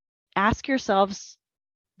 Ask yourselves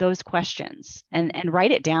those questions Mm-hmm. and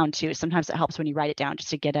write it down too. Sometimes it helps when you write it down just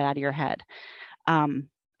to get it out of your head.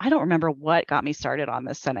 I don't remember what got me started on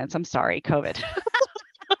this sentence. I'm sorry, COVID.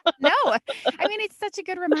 No, I mean, it's such a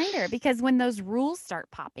good reminder because when those rules start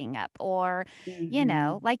popping up, or,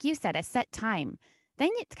 Hmm. like you said, a set time, then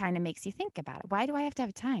it kind of makes you think about it. Why do I have to have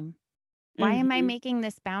a time? Why am I Hmm. making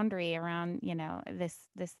this boundary around,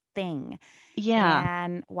 this thing? Yeah.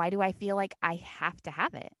 And why do I feel like I have to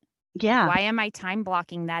have it? Yeah. Why am I time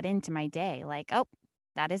blocking that into my day? Like, oh,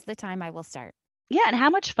 that is the time I will start. Yeah, and how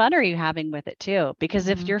much fun are you having with it too? Because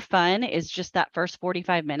if Mm-hmm. your fun is just that first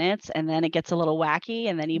 45 minutes and then it gets a little wacky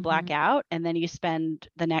and then you Mm-hmm. black out and then you spend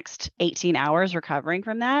the next 18 hours recovering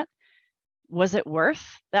from that, was it worth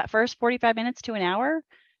that first 45 minutes to an hour?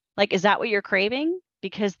 Like, is that what you're craving?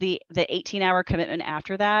 Because the 18-hour commitment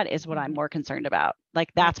after that is what I'm Mm-hmm. more concerned about. Like,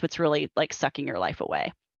 Yep. that's what's really like sucking your life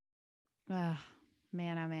away. Oh,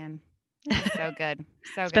 man, oh man. This is so good.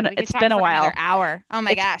 So It's good. been We could it's talk been a for another while. hour. Oh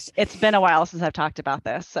my It's gosh. it's been a while since I've talked about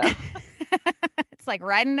this. So It's like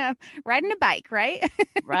riding a bike, right?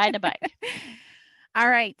 riding a bike. All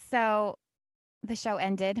right. So the show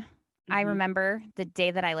ended. I Mm-hmm. remember the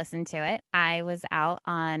day that I listened to it, I was out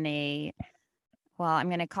on I'm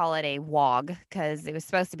going to call it a wog because it was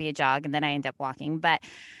supposed to be a jog and then I ended up walking. But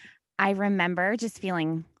I remember just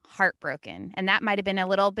feeling heartbroken. And that might have been a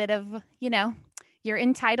little bit of, your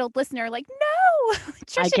entitled listener, like, no, I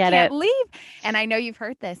Tricia get can't it. leave. And I know you've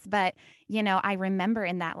heard this, but, I remember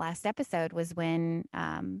in that last episode was when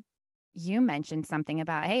you mentioned something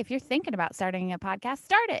about, hey, if you're thinking about starting a podcast,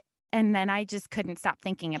 start it. And then I just couldn't stop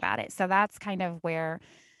thinking about it. So that's kind of where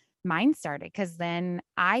mine started. Because then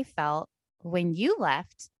I felt when you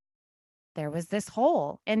left, there was this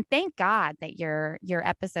hole. And thank God that your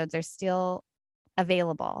episodes are still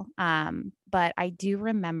available. But I do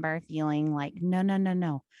remember feeling like, no, no, no,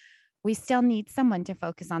 no. We still need someone to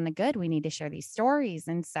focus on the good. We need to share these stories.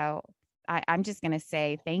 And so I'm just going to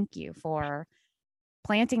say thank you for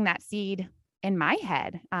planting that seed in my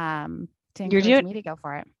head to You're encourage doing me to go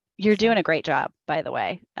for it. You're So doing a great job, by the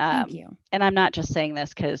way. thank you. And I'm not just saying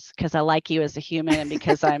this because I like you as a human and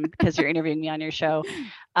because you're interviewing me on your show.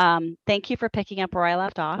 Thank you for picking up where I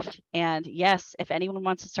left off. And yes, if anyone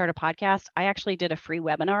wants to start a podcast, I actually did a free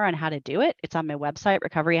webinar on how to do it. It's on my website,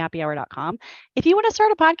 recoveryhappyhour.com. If you want to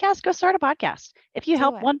start a podcast, go start a podcast. If you Do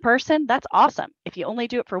help it. one person, that's awesome. If you only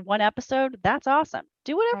do it for one episode, that's awesome.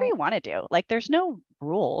 Do whatever Right. you want to do. Like there's no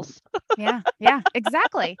rules. Yeah. Yeah.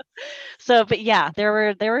 Exactly. So, but yeah, there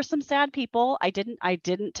were some sad people. I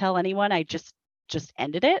didn't tell anyone. I just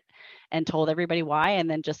ended it and told everybody why and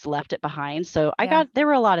then just left it behind. So Yeah. there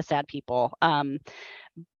were a lot of sad people.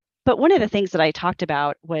 But one of the things that I talked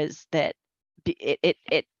about was that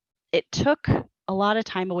it took a lot of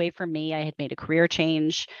time away from me. I had made a career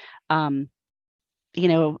change. Um,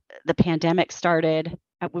 the pandemic started.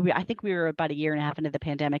 I think we were about a year and a half into the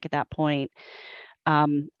pandemic at that point.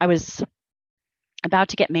 I was about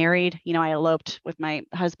to get married. I eloped with my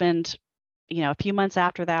husband, a few months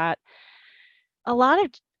after that. A lot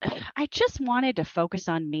of I just wanted to focus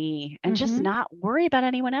on me and just Mm-hmm. not worry about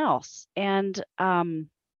anyone else. And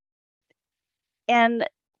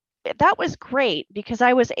that was great because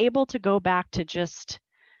I was able to go back to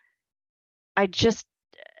I just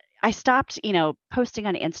I stopped, posting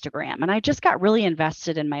on Instagram and I just got really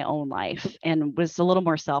invested in my own life and was a little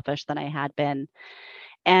more selfish than I had been.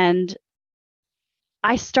 And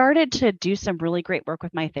I started to do some really great work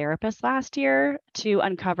with my therapist last year to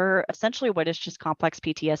uncover essentially what is just complex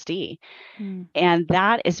PTSD. Mm. And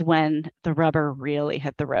that is when the rubber really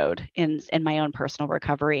hit the road in my own personal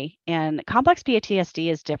recovery. And complex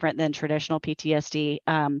PTSD is different than traditional PTSD.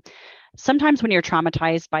 Sometimes when you're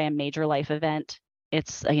traumatized by a major life event,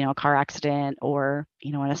 it's a car accident or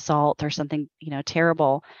an assault or something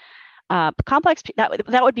terrible. Complex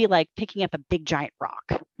that would be like picking up a big giant rock,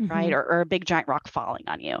 Mm-hmm. right? Or a big giant rock falling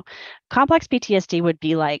on you. Complex PTSD would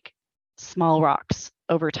be like small rocks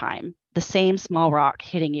over time, the same small rock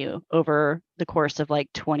hitting you over the course of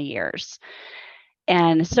like 20 years.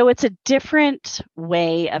 And so it's a different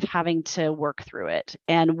way of having to work through it.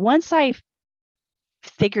 And once I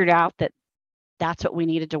figured out that that's what we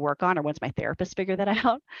needed to work on, or once my therapist figured that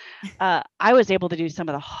out, I was able to do some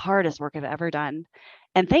of the hardest work I've ever done.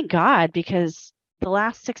 And thank God, because the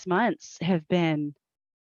last 6 months have been,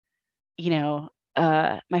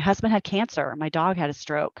 my husband had cancer, my dog had a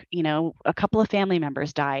stroke, a couple of family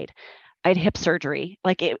members died. I had hip surgery.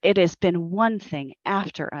 Like it has been one thing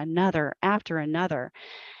after another, after another.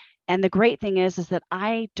 And the great thing is that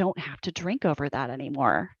I don't have to drink over that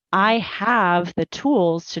anymore. I have the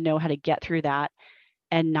tools to know how to get through that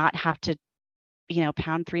and not have to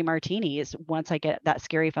pound 3 martinis once I get that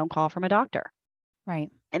scary phone call from a doctor. Right.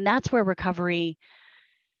 And that's where recovery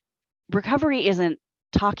isn't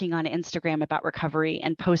talking on Instagram about recovery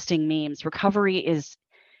and posting memes. Recovery is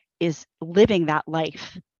living that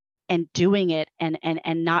life and doing it and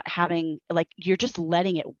not having, like, you're just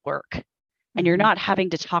letting it work and you're Mm-hmm. not having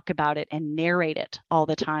to talk about it and narrate it all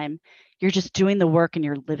the time. You're just doing the work and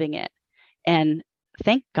you're living it. And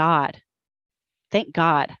thank God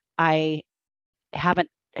I haven't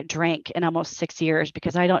drank in almost 6 years,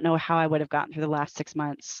 because I don't know how I would have gotten through the last 6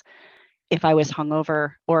 months if I was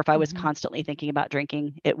hungover or if I was Mm-hmm. constantly thinking about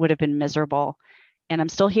drinking. It would have been miserable. And I'm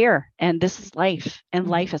still here. And this is life. And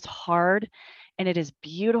Mm-hmm. life is hard and it is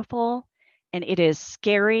beautiful and it is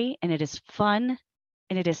scary and it is fun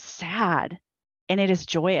and it is sad and it is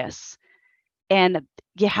joyous. And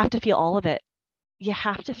you have to feel all of it. You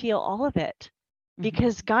have to feel all of it, Mm-hmm.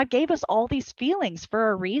 because God gave us all these feelings for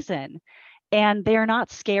a reason, and they're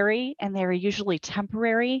not scary and they're usually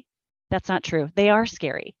temporary. That's not true. They are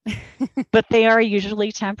scary, but they are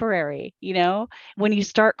usually temporary. When you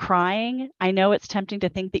start crying, I know it's tempting to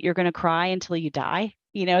think that you're going to cry until you die.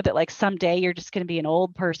 that like someday you're just going to be an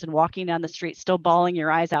old person walking down the street, still bawling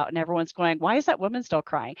your eyes out, and everyone's going, why is that woman still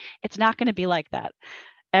crying? It's not going to be like that.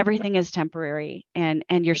 Everything is temporary, and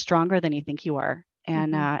you're stronger than you think you are.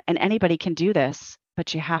 And anybody can do this,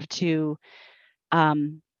 but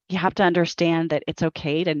um, you have to understand that it's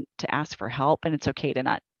okay to ask for help, and it's okay to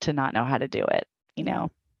not know how to do it. Yeah.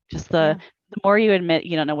 Just Yeah. the more you admit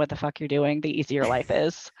you don't know what the fuck you're doing, the easier life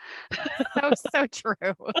is. So true.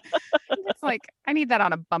 It's like I need that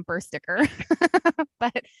on a bumper sticker.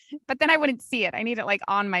 but then I wouldn't see it. I need it like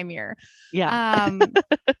on my mirror. Yeah. Um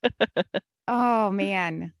oh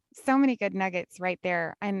man. So many good nuggets right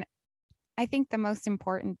there. And I think the most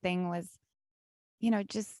important thing was,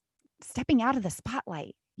 just stepping out of the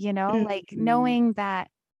spotlight, like Mhm. knowing that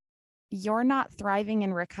you're not thriving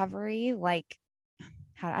in recovery. Like,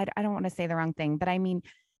 I don't want to say the wrong thing, but I mean,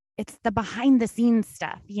 it's the behind the scenes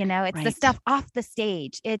stuff, it's the Right. stuff off the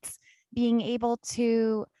stage. It's being able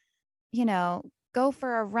to, go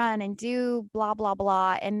for a run and do blah, blah,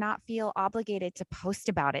 blah, and not feel obligated to post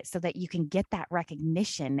about it so that you can get that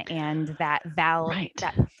recognition and Right.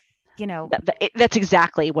 that, you know, That's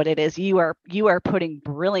exactly what it is. You are putting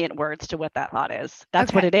brilliant words to what that thought is.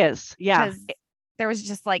 That's what okay. it is. Yeah. Because there was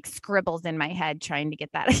just like scribbles in my head trying to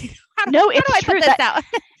get that. No, How do it's I put true this that out?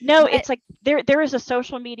 no, But it's like there is a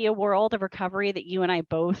social media world of recovery that you and I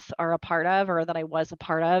both are a part of, or that I was a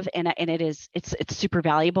part of, and it's super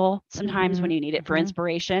valuable sometimes when mhm, you need it for mhm,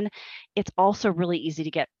 inspiration. It's also really easy to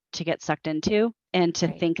get sucked into, and to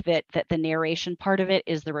right. think that the narration part of it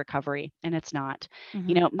is the recovery, and it's not.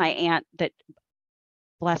 Mhm, My aunt, that,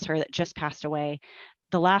 bless her, that just passed away,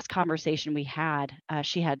 the last conversation we had,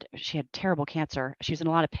 she had terrible cancer. She was in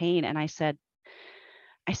a lot of pain, and I said,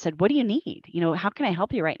 what do you need? How can I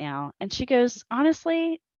help you right now? And she goes,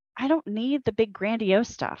 honestly, I don't need the big grandiose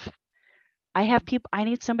stuff. I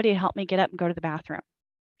need somebody to help me get up and go to the bathroom.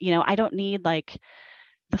 I don't need like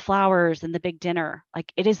the flowers and the big dinner.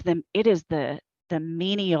 Like it is the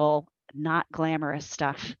menial, not glamorous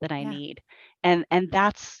stuff that I yeah, need. And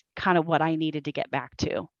that's kind of what I needed to get back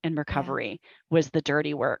to in yeah, recovery, was the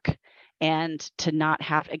dirty work. And to not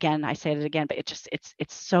have, again, I say it again, but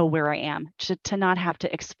it's so where I am, to not have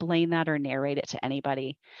to explain that or narrate it to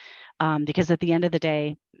anybody. Because at the end of the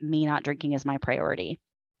day, me not drinking is my priority.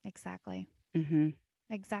 exactly, Hmm.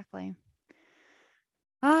 exactly.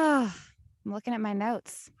 Oh, I'm looking at my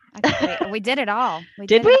notes. I think we did it all. We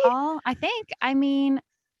Did did it we? all. I think. I mean,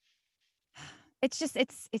 it's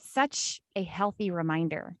such a healthy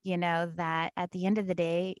reminder, that at the end of the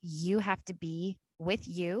day, you have to be with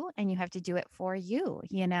you and you have to do it for you,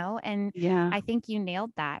 and Yeah. I think you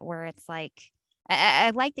nailed that, where it's like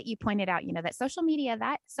I like that you pointed out, that social media,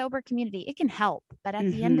 that sober community, it can help, but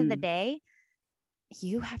at the end of the Hmm. day,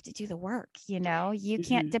 you have to do the work, you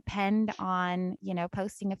can't Hmm. depend on,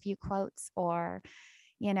 posting a few quotes or,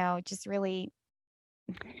 just really,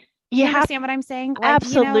 You you have understand what I'm saying? Like, you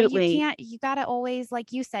absolutely. can't, you got to always,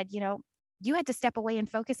 like you said, you had to step away and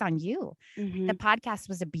focus on you. Hmm. The podcast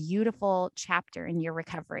was a beautiful chapter in your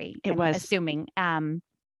recovery, It I'm was. assuming. It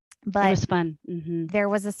But was fun. Hmm. there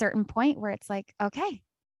was a certain point where it's like, okay,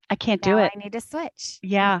 I can't do now it. I need to switch,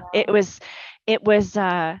 Yeah, it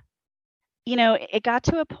got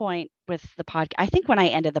to a point with the podcast. I think when I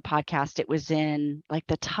ended the podcast, it was in like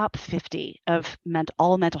the top 50 of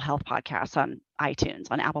all mental health podcasts on iTunes,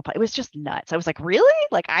 on It was just nuts. I was like, really?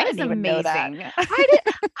 Like, I that is didn't even know that. amazing. I did.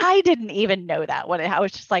 I didn't even know that. I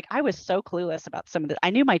was just like, I was so clueless about some of the. I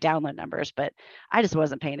knew my download numbers, but I just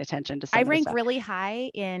wasn't paying attention to I some of the rank stuff. really high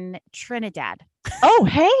in Trinidad. Oh,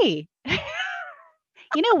 hey.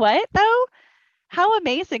 You know what though? How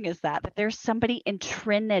amazing is that, that there's somebody in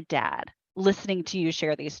Trinidad listening to you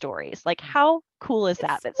share these stories? Like, how cool is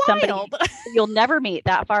that, It's that somebody wild. you'll never meet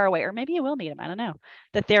that far away, or maybe you will meet them, I don't know,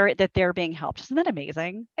 that they're being helped. Isn't that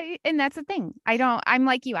amazing? And that's the thing. I'm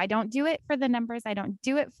like you. I don't do it for the numbers. I don't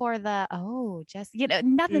do it for the, oh, just,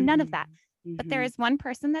 nothing, none of Hmm. that. But there Hmm. is one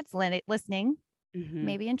person that's listening, Hmm.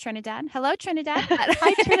 maybe in Trinidad. Hello, Trinidad. But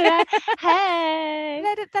Hi, Trinidad. Hey.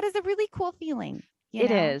 that is a really cool feeling, It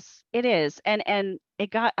is. It is. And it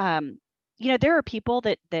got there are people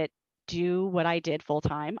that do what I did full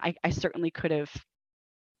time. I certainly could have.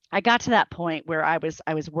 I got to that point where I was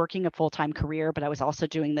working a full-time career, but I was also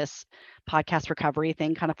doing this podcast recovery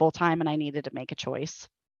thing kind of full-time, and I needed to make a choice.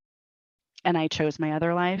 And I chose my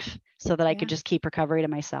other life so that I could Yeah. just keep recovery to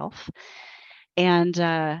myself. And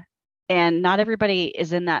not everybody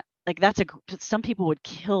is in that. Like, some people would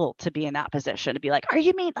kill to be in that position, to be like,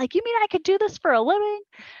 you mean I could do this for a living?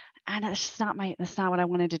 And that's not what I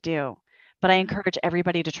wanted to do. but I Yeah, encourage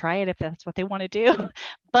everybody to try it if that's what they want to do.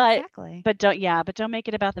 But exactly. but don't make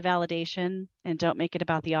it about the validation, and don't make it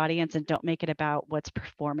about the audience, and don't make it about what's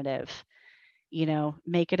performative.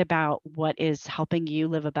 Make it about what is helping you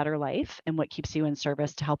live a better life and what keeps you in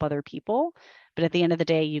service to help other people. But at the end of the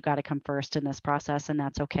day, you got to come first in this process, and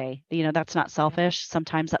that's okay. That's not Right. selfish.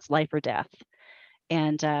 Sometimes that's life or death.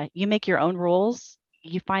 And you make your own rules.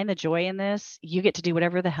 You find the joy in this. You get to do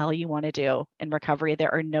whatever the hell you want to do in recovery.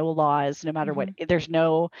 There are no laws, no matter what. Hmm. There's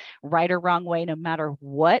no right or wrong way, no matter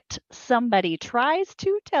what somebody tries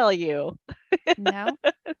to tell you. No,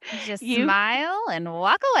 just You smile and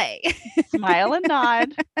walk away. smile and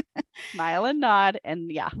nod, smile and nod,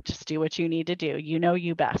 and yeah, just do what you need to do. You know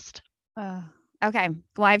you best. Oh, okay.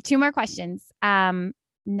 Well, I have two more questions.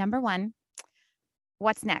 Number one,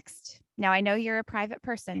 what's next? Now, I know you're a private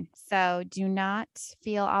person, so do not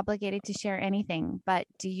feel obligated to share anything, but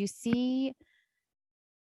do you see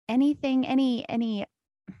anything, any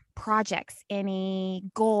projects, any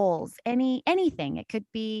goals, anything? It could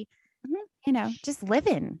be, Mhm. just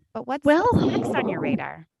living. But Well, what's next on your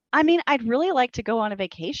radar? I mean, I'd really like to go on a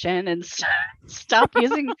vacation and stop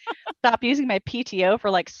using stop using my PTO for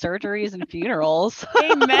like surgeries and funerals.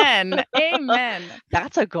 Amen. Amen.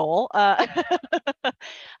 That's a goal.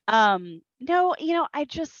 No, I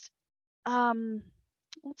just um,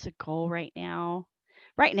 what's a goal right now?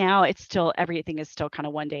 Right now, it's still everything is still kind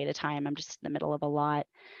of one day at a time. I'm just in the middle of a lot.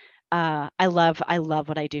 I love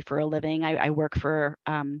what I do for a living. I work for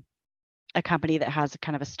a company that has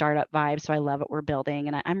kind of a startup vibe, so I love what we're building,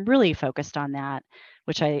 and I'm really focused on that,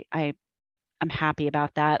 which I'm happy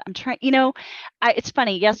about that. I'm trying, it's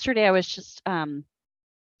funny. Yesterday, I was just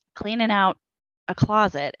cleaning out a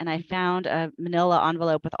closet, and I found a Manila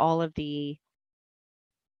envelope with all of the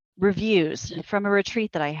reviews from a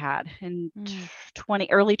retreat that I had in Mm,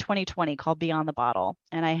 early 2020 called Beyond the Bottle.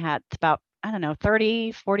 And I had about, I don't know,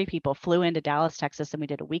 30, 40 people flew into Dallas, Texas, and we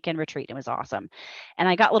did a weekend retreat. It was awesome. And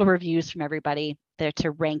I got little reviews from everybody there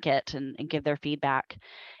to rank it and give their feedback.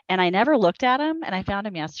 And I never looked at them, and I found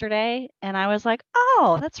them yesterday, and I was like,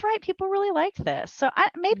 oh, that's right. People really like this. So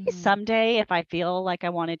maybe mm, someday, if I feel like I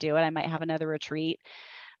want to do it, I might have another retreat.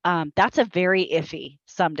 That's a very iffy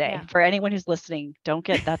someday yeah. for anyone who's listening.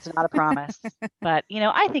 That's not a promise, but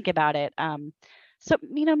I think about it. So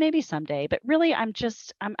maybe someday, but really, I'm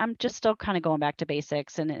just still kind of going back to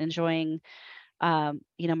basics and enjoying,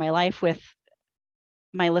 my life with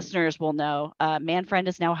my listeners will know. Man friend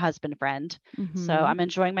is now husband friend, so Mm-hmm. I'm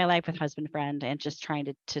enjoying my life with husband friend and just trying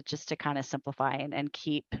to kind of simplify and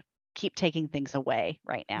keep taking things away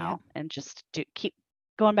right Yep. now and just keep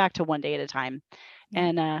going back to one day at a time.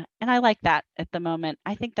 Yep. And I like that at the moment.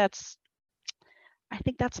 I think that's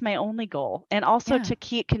my only goal. And also Yeah.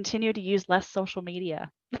 to continue to use less social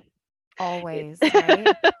media. Always,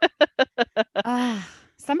 right? Ah,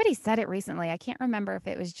 somebody said it recently. I can't remember if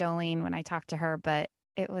it was Jolene when I talked to her, but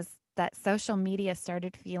it was that social media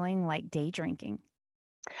started feeling like day drinking,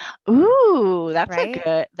 Ooh, right?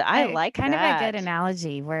 I like Kind of a good that.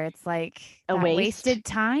 analogy where it's like A that waste. wasted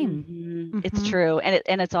time. It's Mm-hmm. true.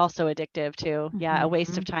 And it's also addictive too. Yeah, a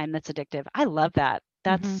waste Mm-hmm. of time that's addictive. I love that.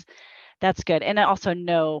 Mm-hmm. That's good. And also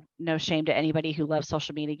no shame to anybody who loves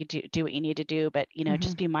social media. You do what you need to do, but Mm-hmm.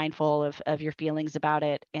 just be mindful of your feelings about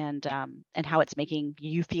it and how it's making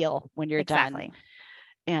you feel when you're done. Exactly.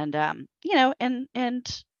 And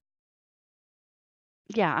and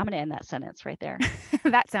yeah, I'm gonna end that sentence right there.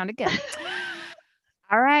 That sounded good.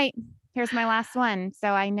 All right. Here's my last one. So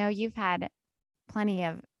I know you've had plenty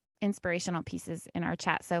of inspirational pieces in our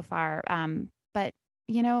chat so far. But,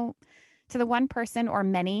 you know, to the one person or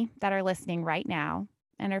many that are listening right now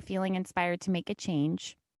and are feeling inspired to make a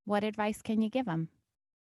change, what advice can you give them?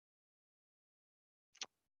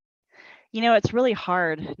 It's really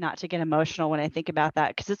hard not to get emotional when I think about that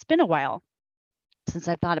because it's been a while since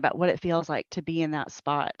I've thought about what it feels like to be in that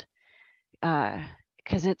spot.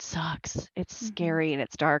 Because it sucks. It's Mm-hmm. scary and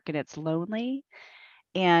it's dark and it's lonely.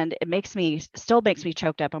 And still makes me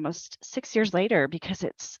choked up almost 6 years later because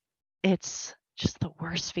it's just the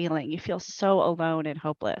worst feeling. You feel so alone and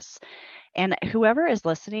hopeless. And whoever is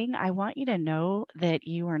listening, I want you to know that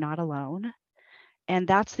you are not alone. And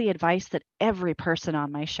that's the advice that every person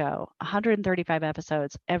on my show, 135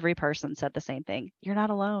 episodes, every person said the same thing. You're not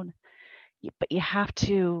alone. But you have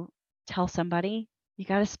to tell somebody. You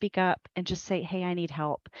got to speak up and just say, hey, I need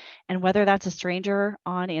help. And whether that's a stranger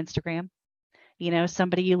on Instagram,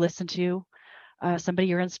 somebody you listen to, somebody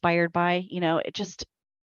you're inspired by, it just,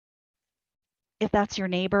 if that's your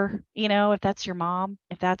neighbor, if that's your mom,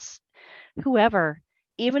 if that's whoever,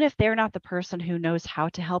 even if they're not the person who knows how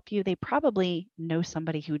to help you, they probably know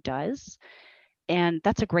somebody who does. And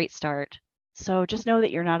that's a great start. So just know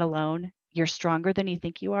that you're not alone. You're stronger than you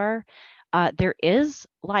think you are. There is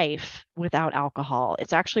life without alcohol.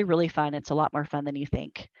 It's actually really fun. It's a lot more fun than you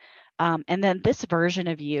think. And then this version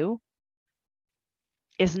of you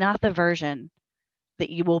is not the version that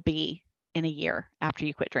you will be in a year after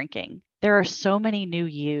you quit drinking. There are so many new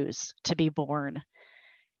yous to be born,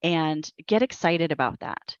 and get excited about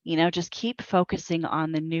that. Just keep focusing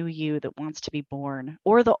on the new you that wants to be born,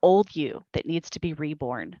 or the old you that needs to be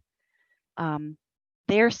reborn.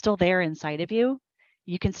 They are still there inside of you.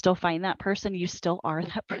 You can still find that person. You still are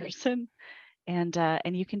that person, and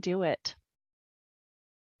you can do it.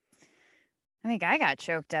 I think I got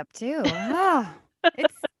choked up too. Oh,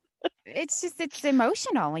 it's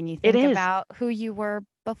emotional when you think about who you were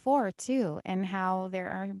before too, and how there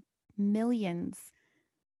are millions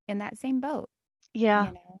in that same boat.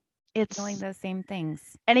 Yeah. It's feeling those same things.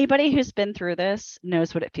 Anybody who's been through this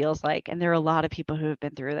knows what it feels like. And there are a lot of people who have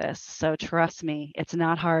been through this. So trust me, it's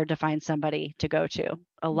not hard to find somebody to go to.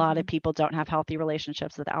 A lot of people don't have healthy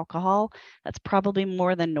relationships with alcohol. That's probably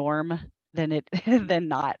more the norm than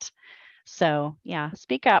not. So yeah,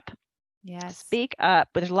 speak up. Yes. Speak up.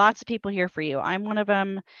 But there's lots of people here for you. I'm one of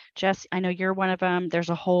them. Jess, I know you're one of them. There's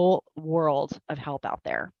a whole world of help out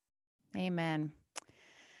there. Amen.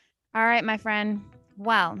 All right, my friend.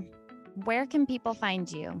 Well, where can people find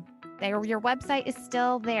you? Your website is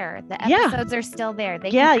still there. The episodes are still there.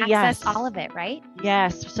 They can access all of it, right?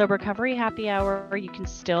 Yes. So Recovery Happy Hour, you can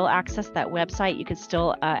still access that website. You can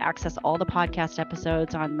still access all the podcast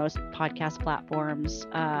episodes on most podcast platforms.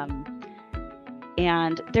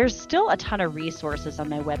 And there's still a ton of resources on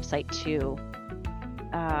my website too.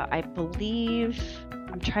 I believe,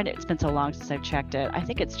 it's been so long since I've checked it. I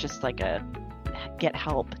think it's just like a get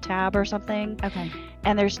help tab or something. Okay.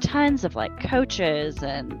 And there's tons of like coaches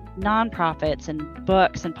and nonprofits and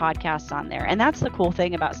books and podcasts on there. And that's the cool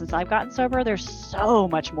thing about, since I've gotten sober, there's so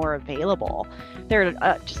much more available. There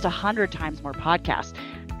are just 100 times more podcasts.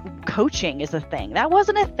 Coaching is a thing. That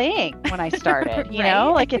wasn't a thing when I started, you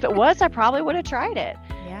know, like if it was, I probably would have tried it.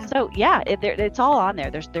 Yeah. So yeah, it's all on there.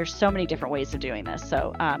 There's so many different ways of doing this.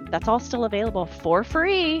 So that's all still available for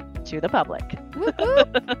free to the public.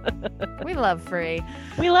 We love free.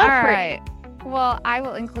 We love all free. Right. Well, I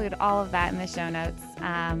will include all of that in the show notes.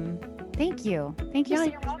 Thank you. Thank you so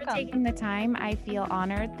much for taking the time. I feel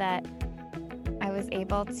honored that I was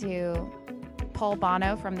able to pull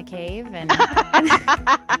Bono from the cave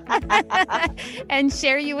and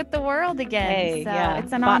share you with the world again. Hey, so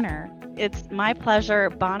it's an honor. It's my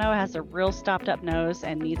pleasure. Bono has a real stopped up nose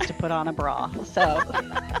and needs to put on a bra. So.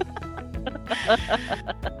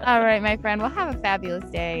 All right, my friend. Well, have a fabulous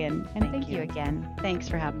day and thank you again. Thanks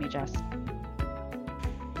for having me, Jess.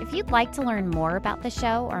 If you'd like to learn more about the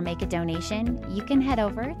show or make a donation, you can head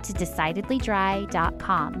over to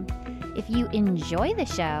decidedlydry.com. If you enjoy the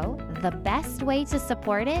show, the best way to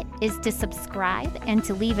support it is to subscribe and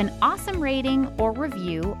to leave an awesome rating or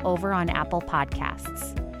review over on Apple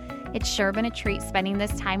Podcasts. It's sure been a treat spending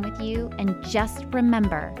this time with you, and just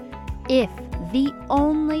remember, if the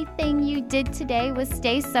only thing you did today was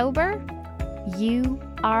stay sober, you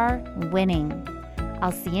are winning.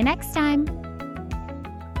 I'll see you next time.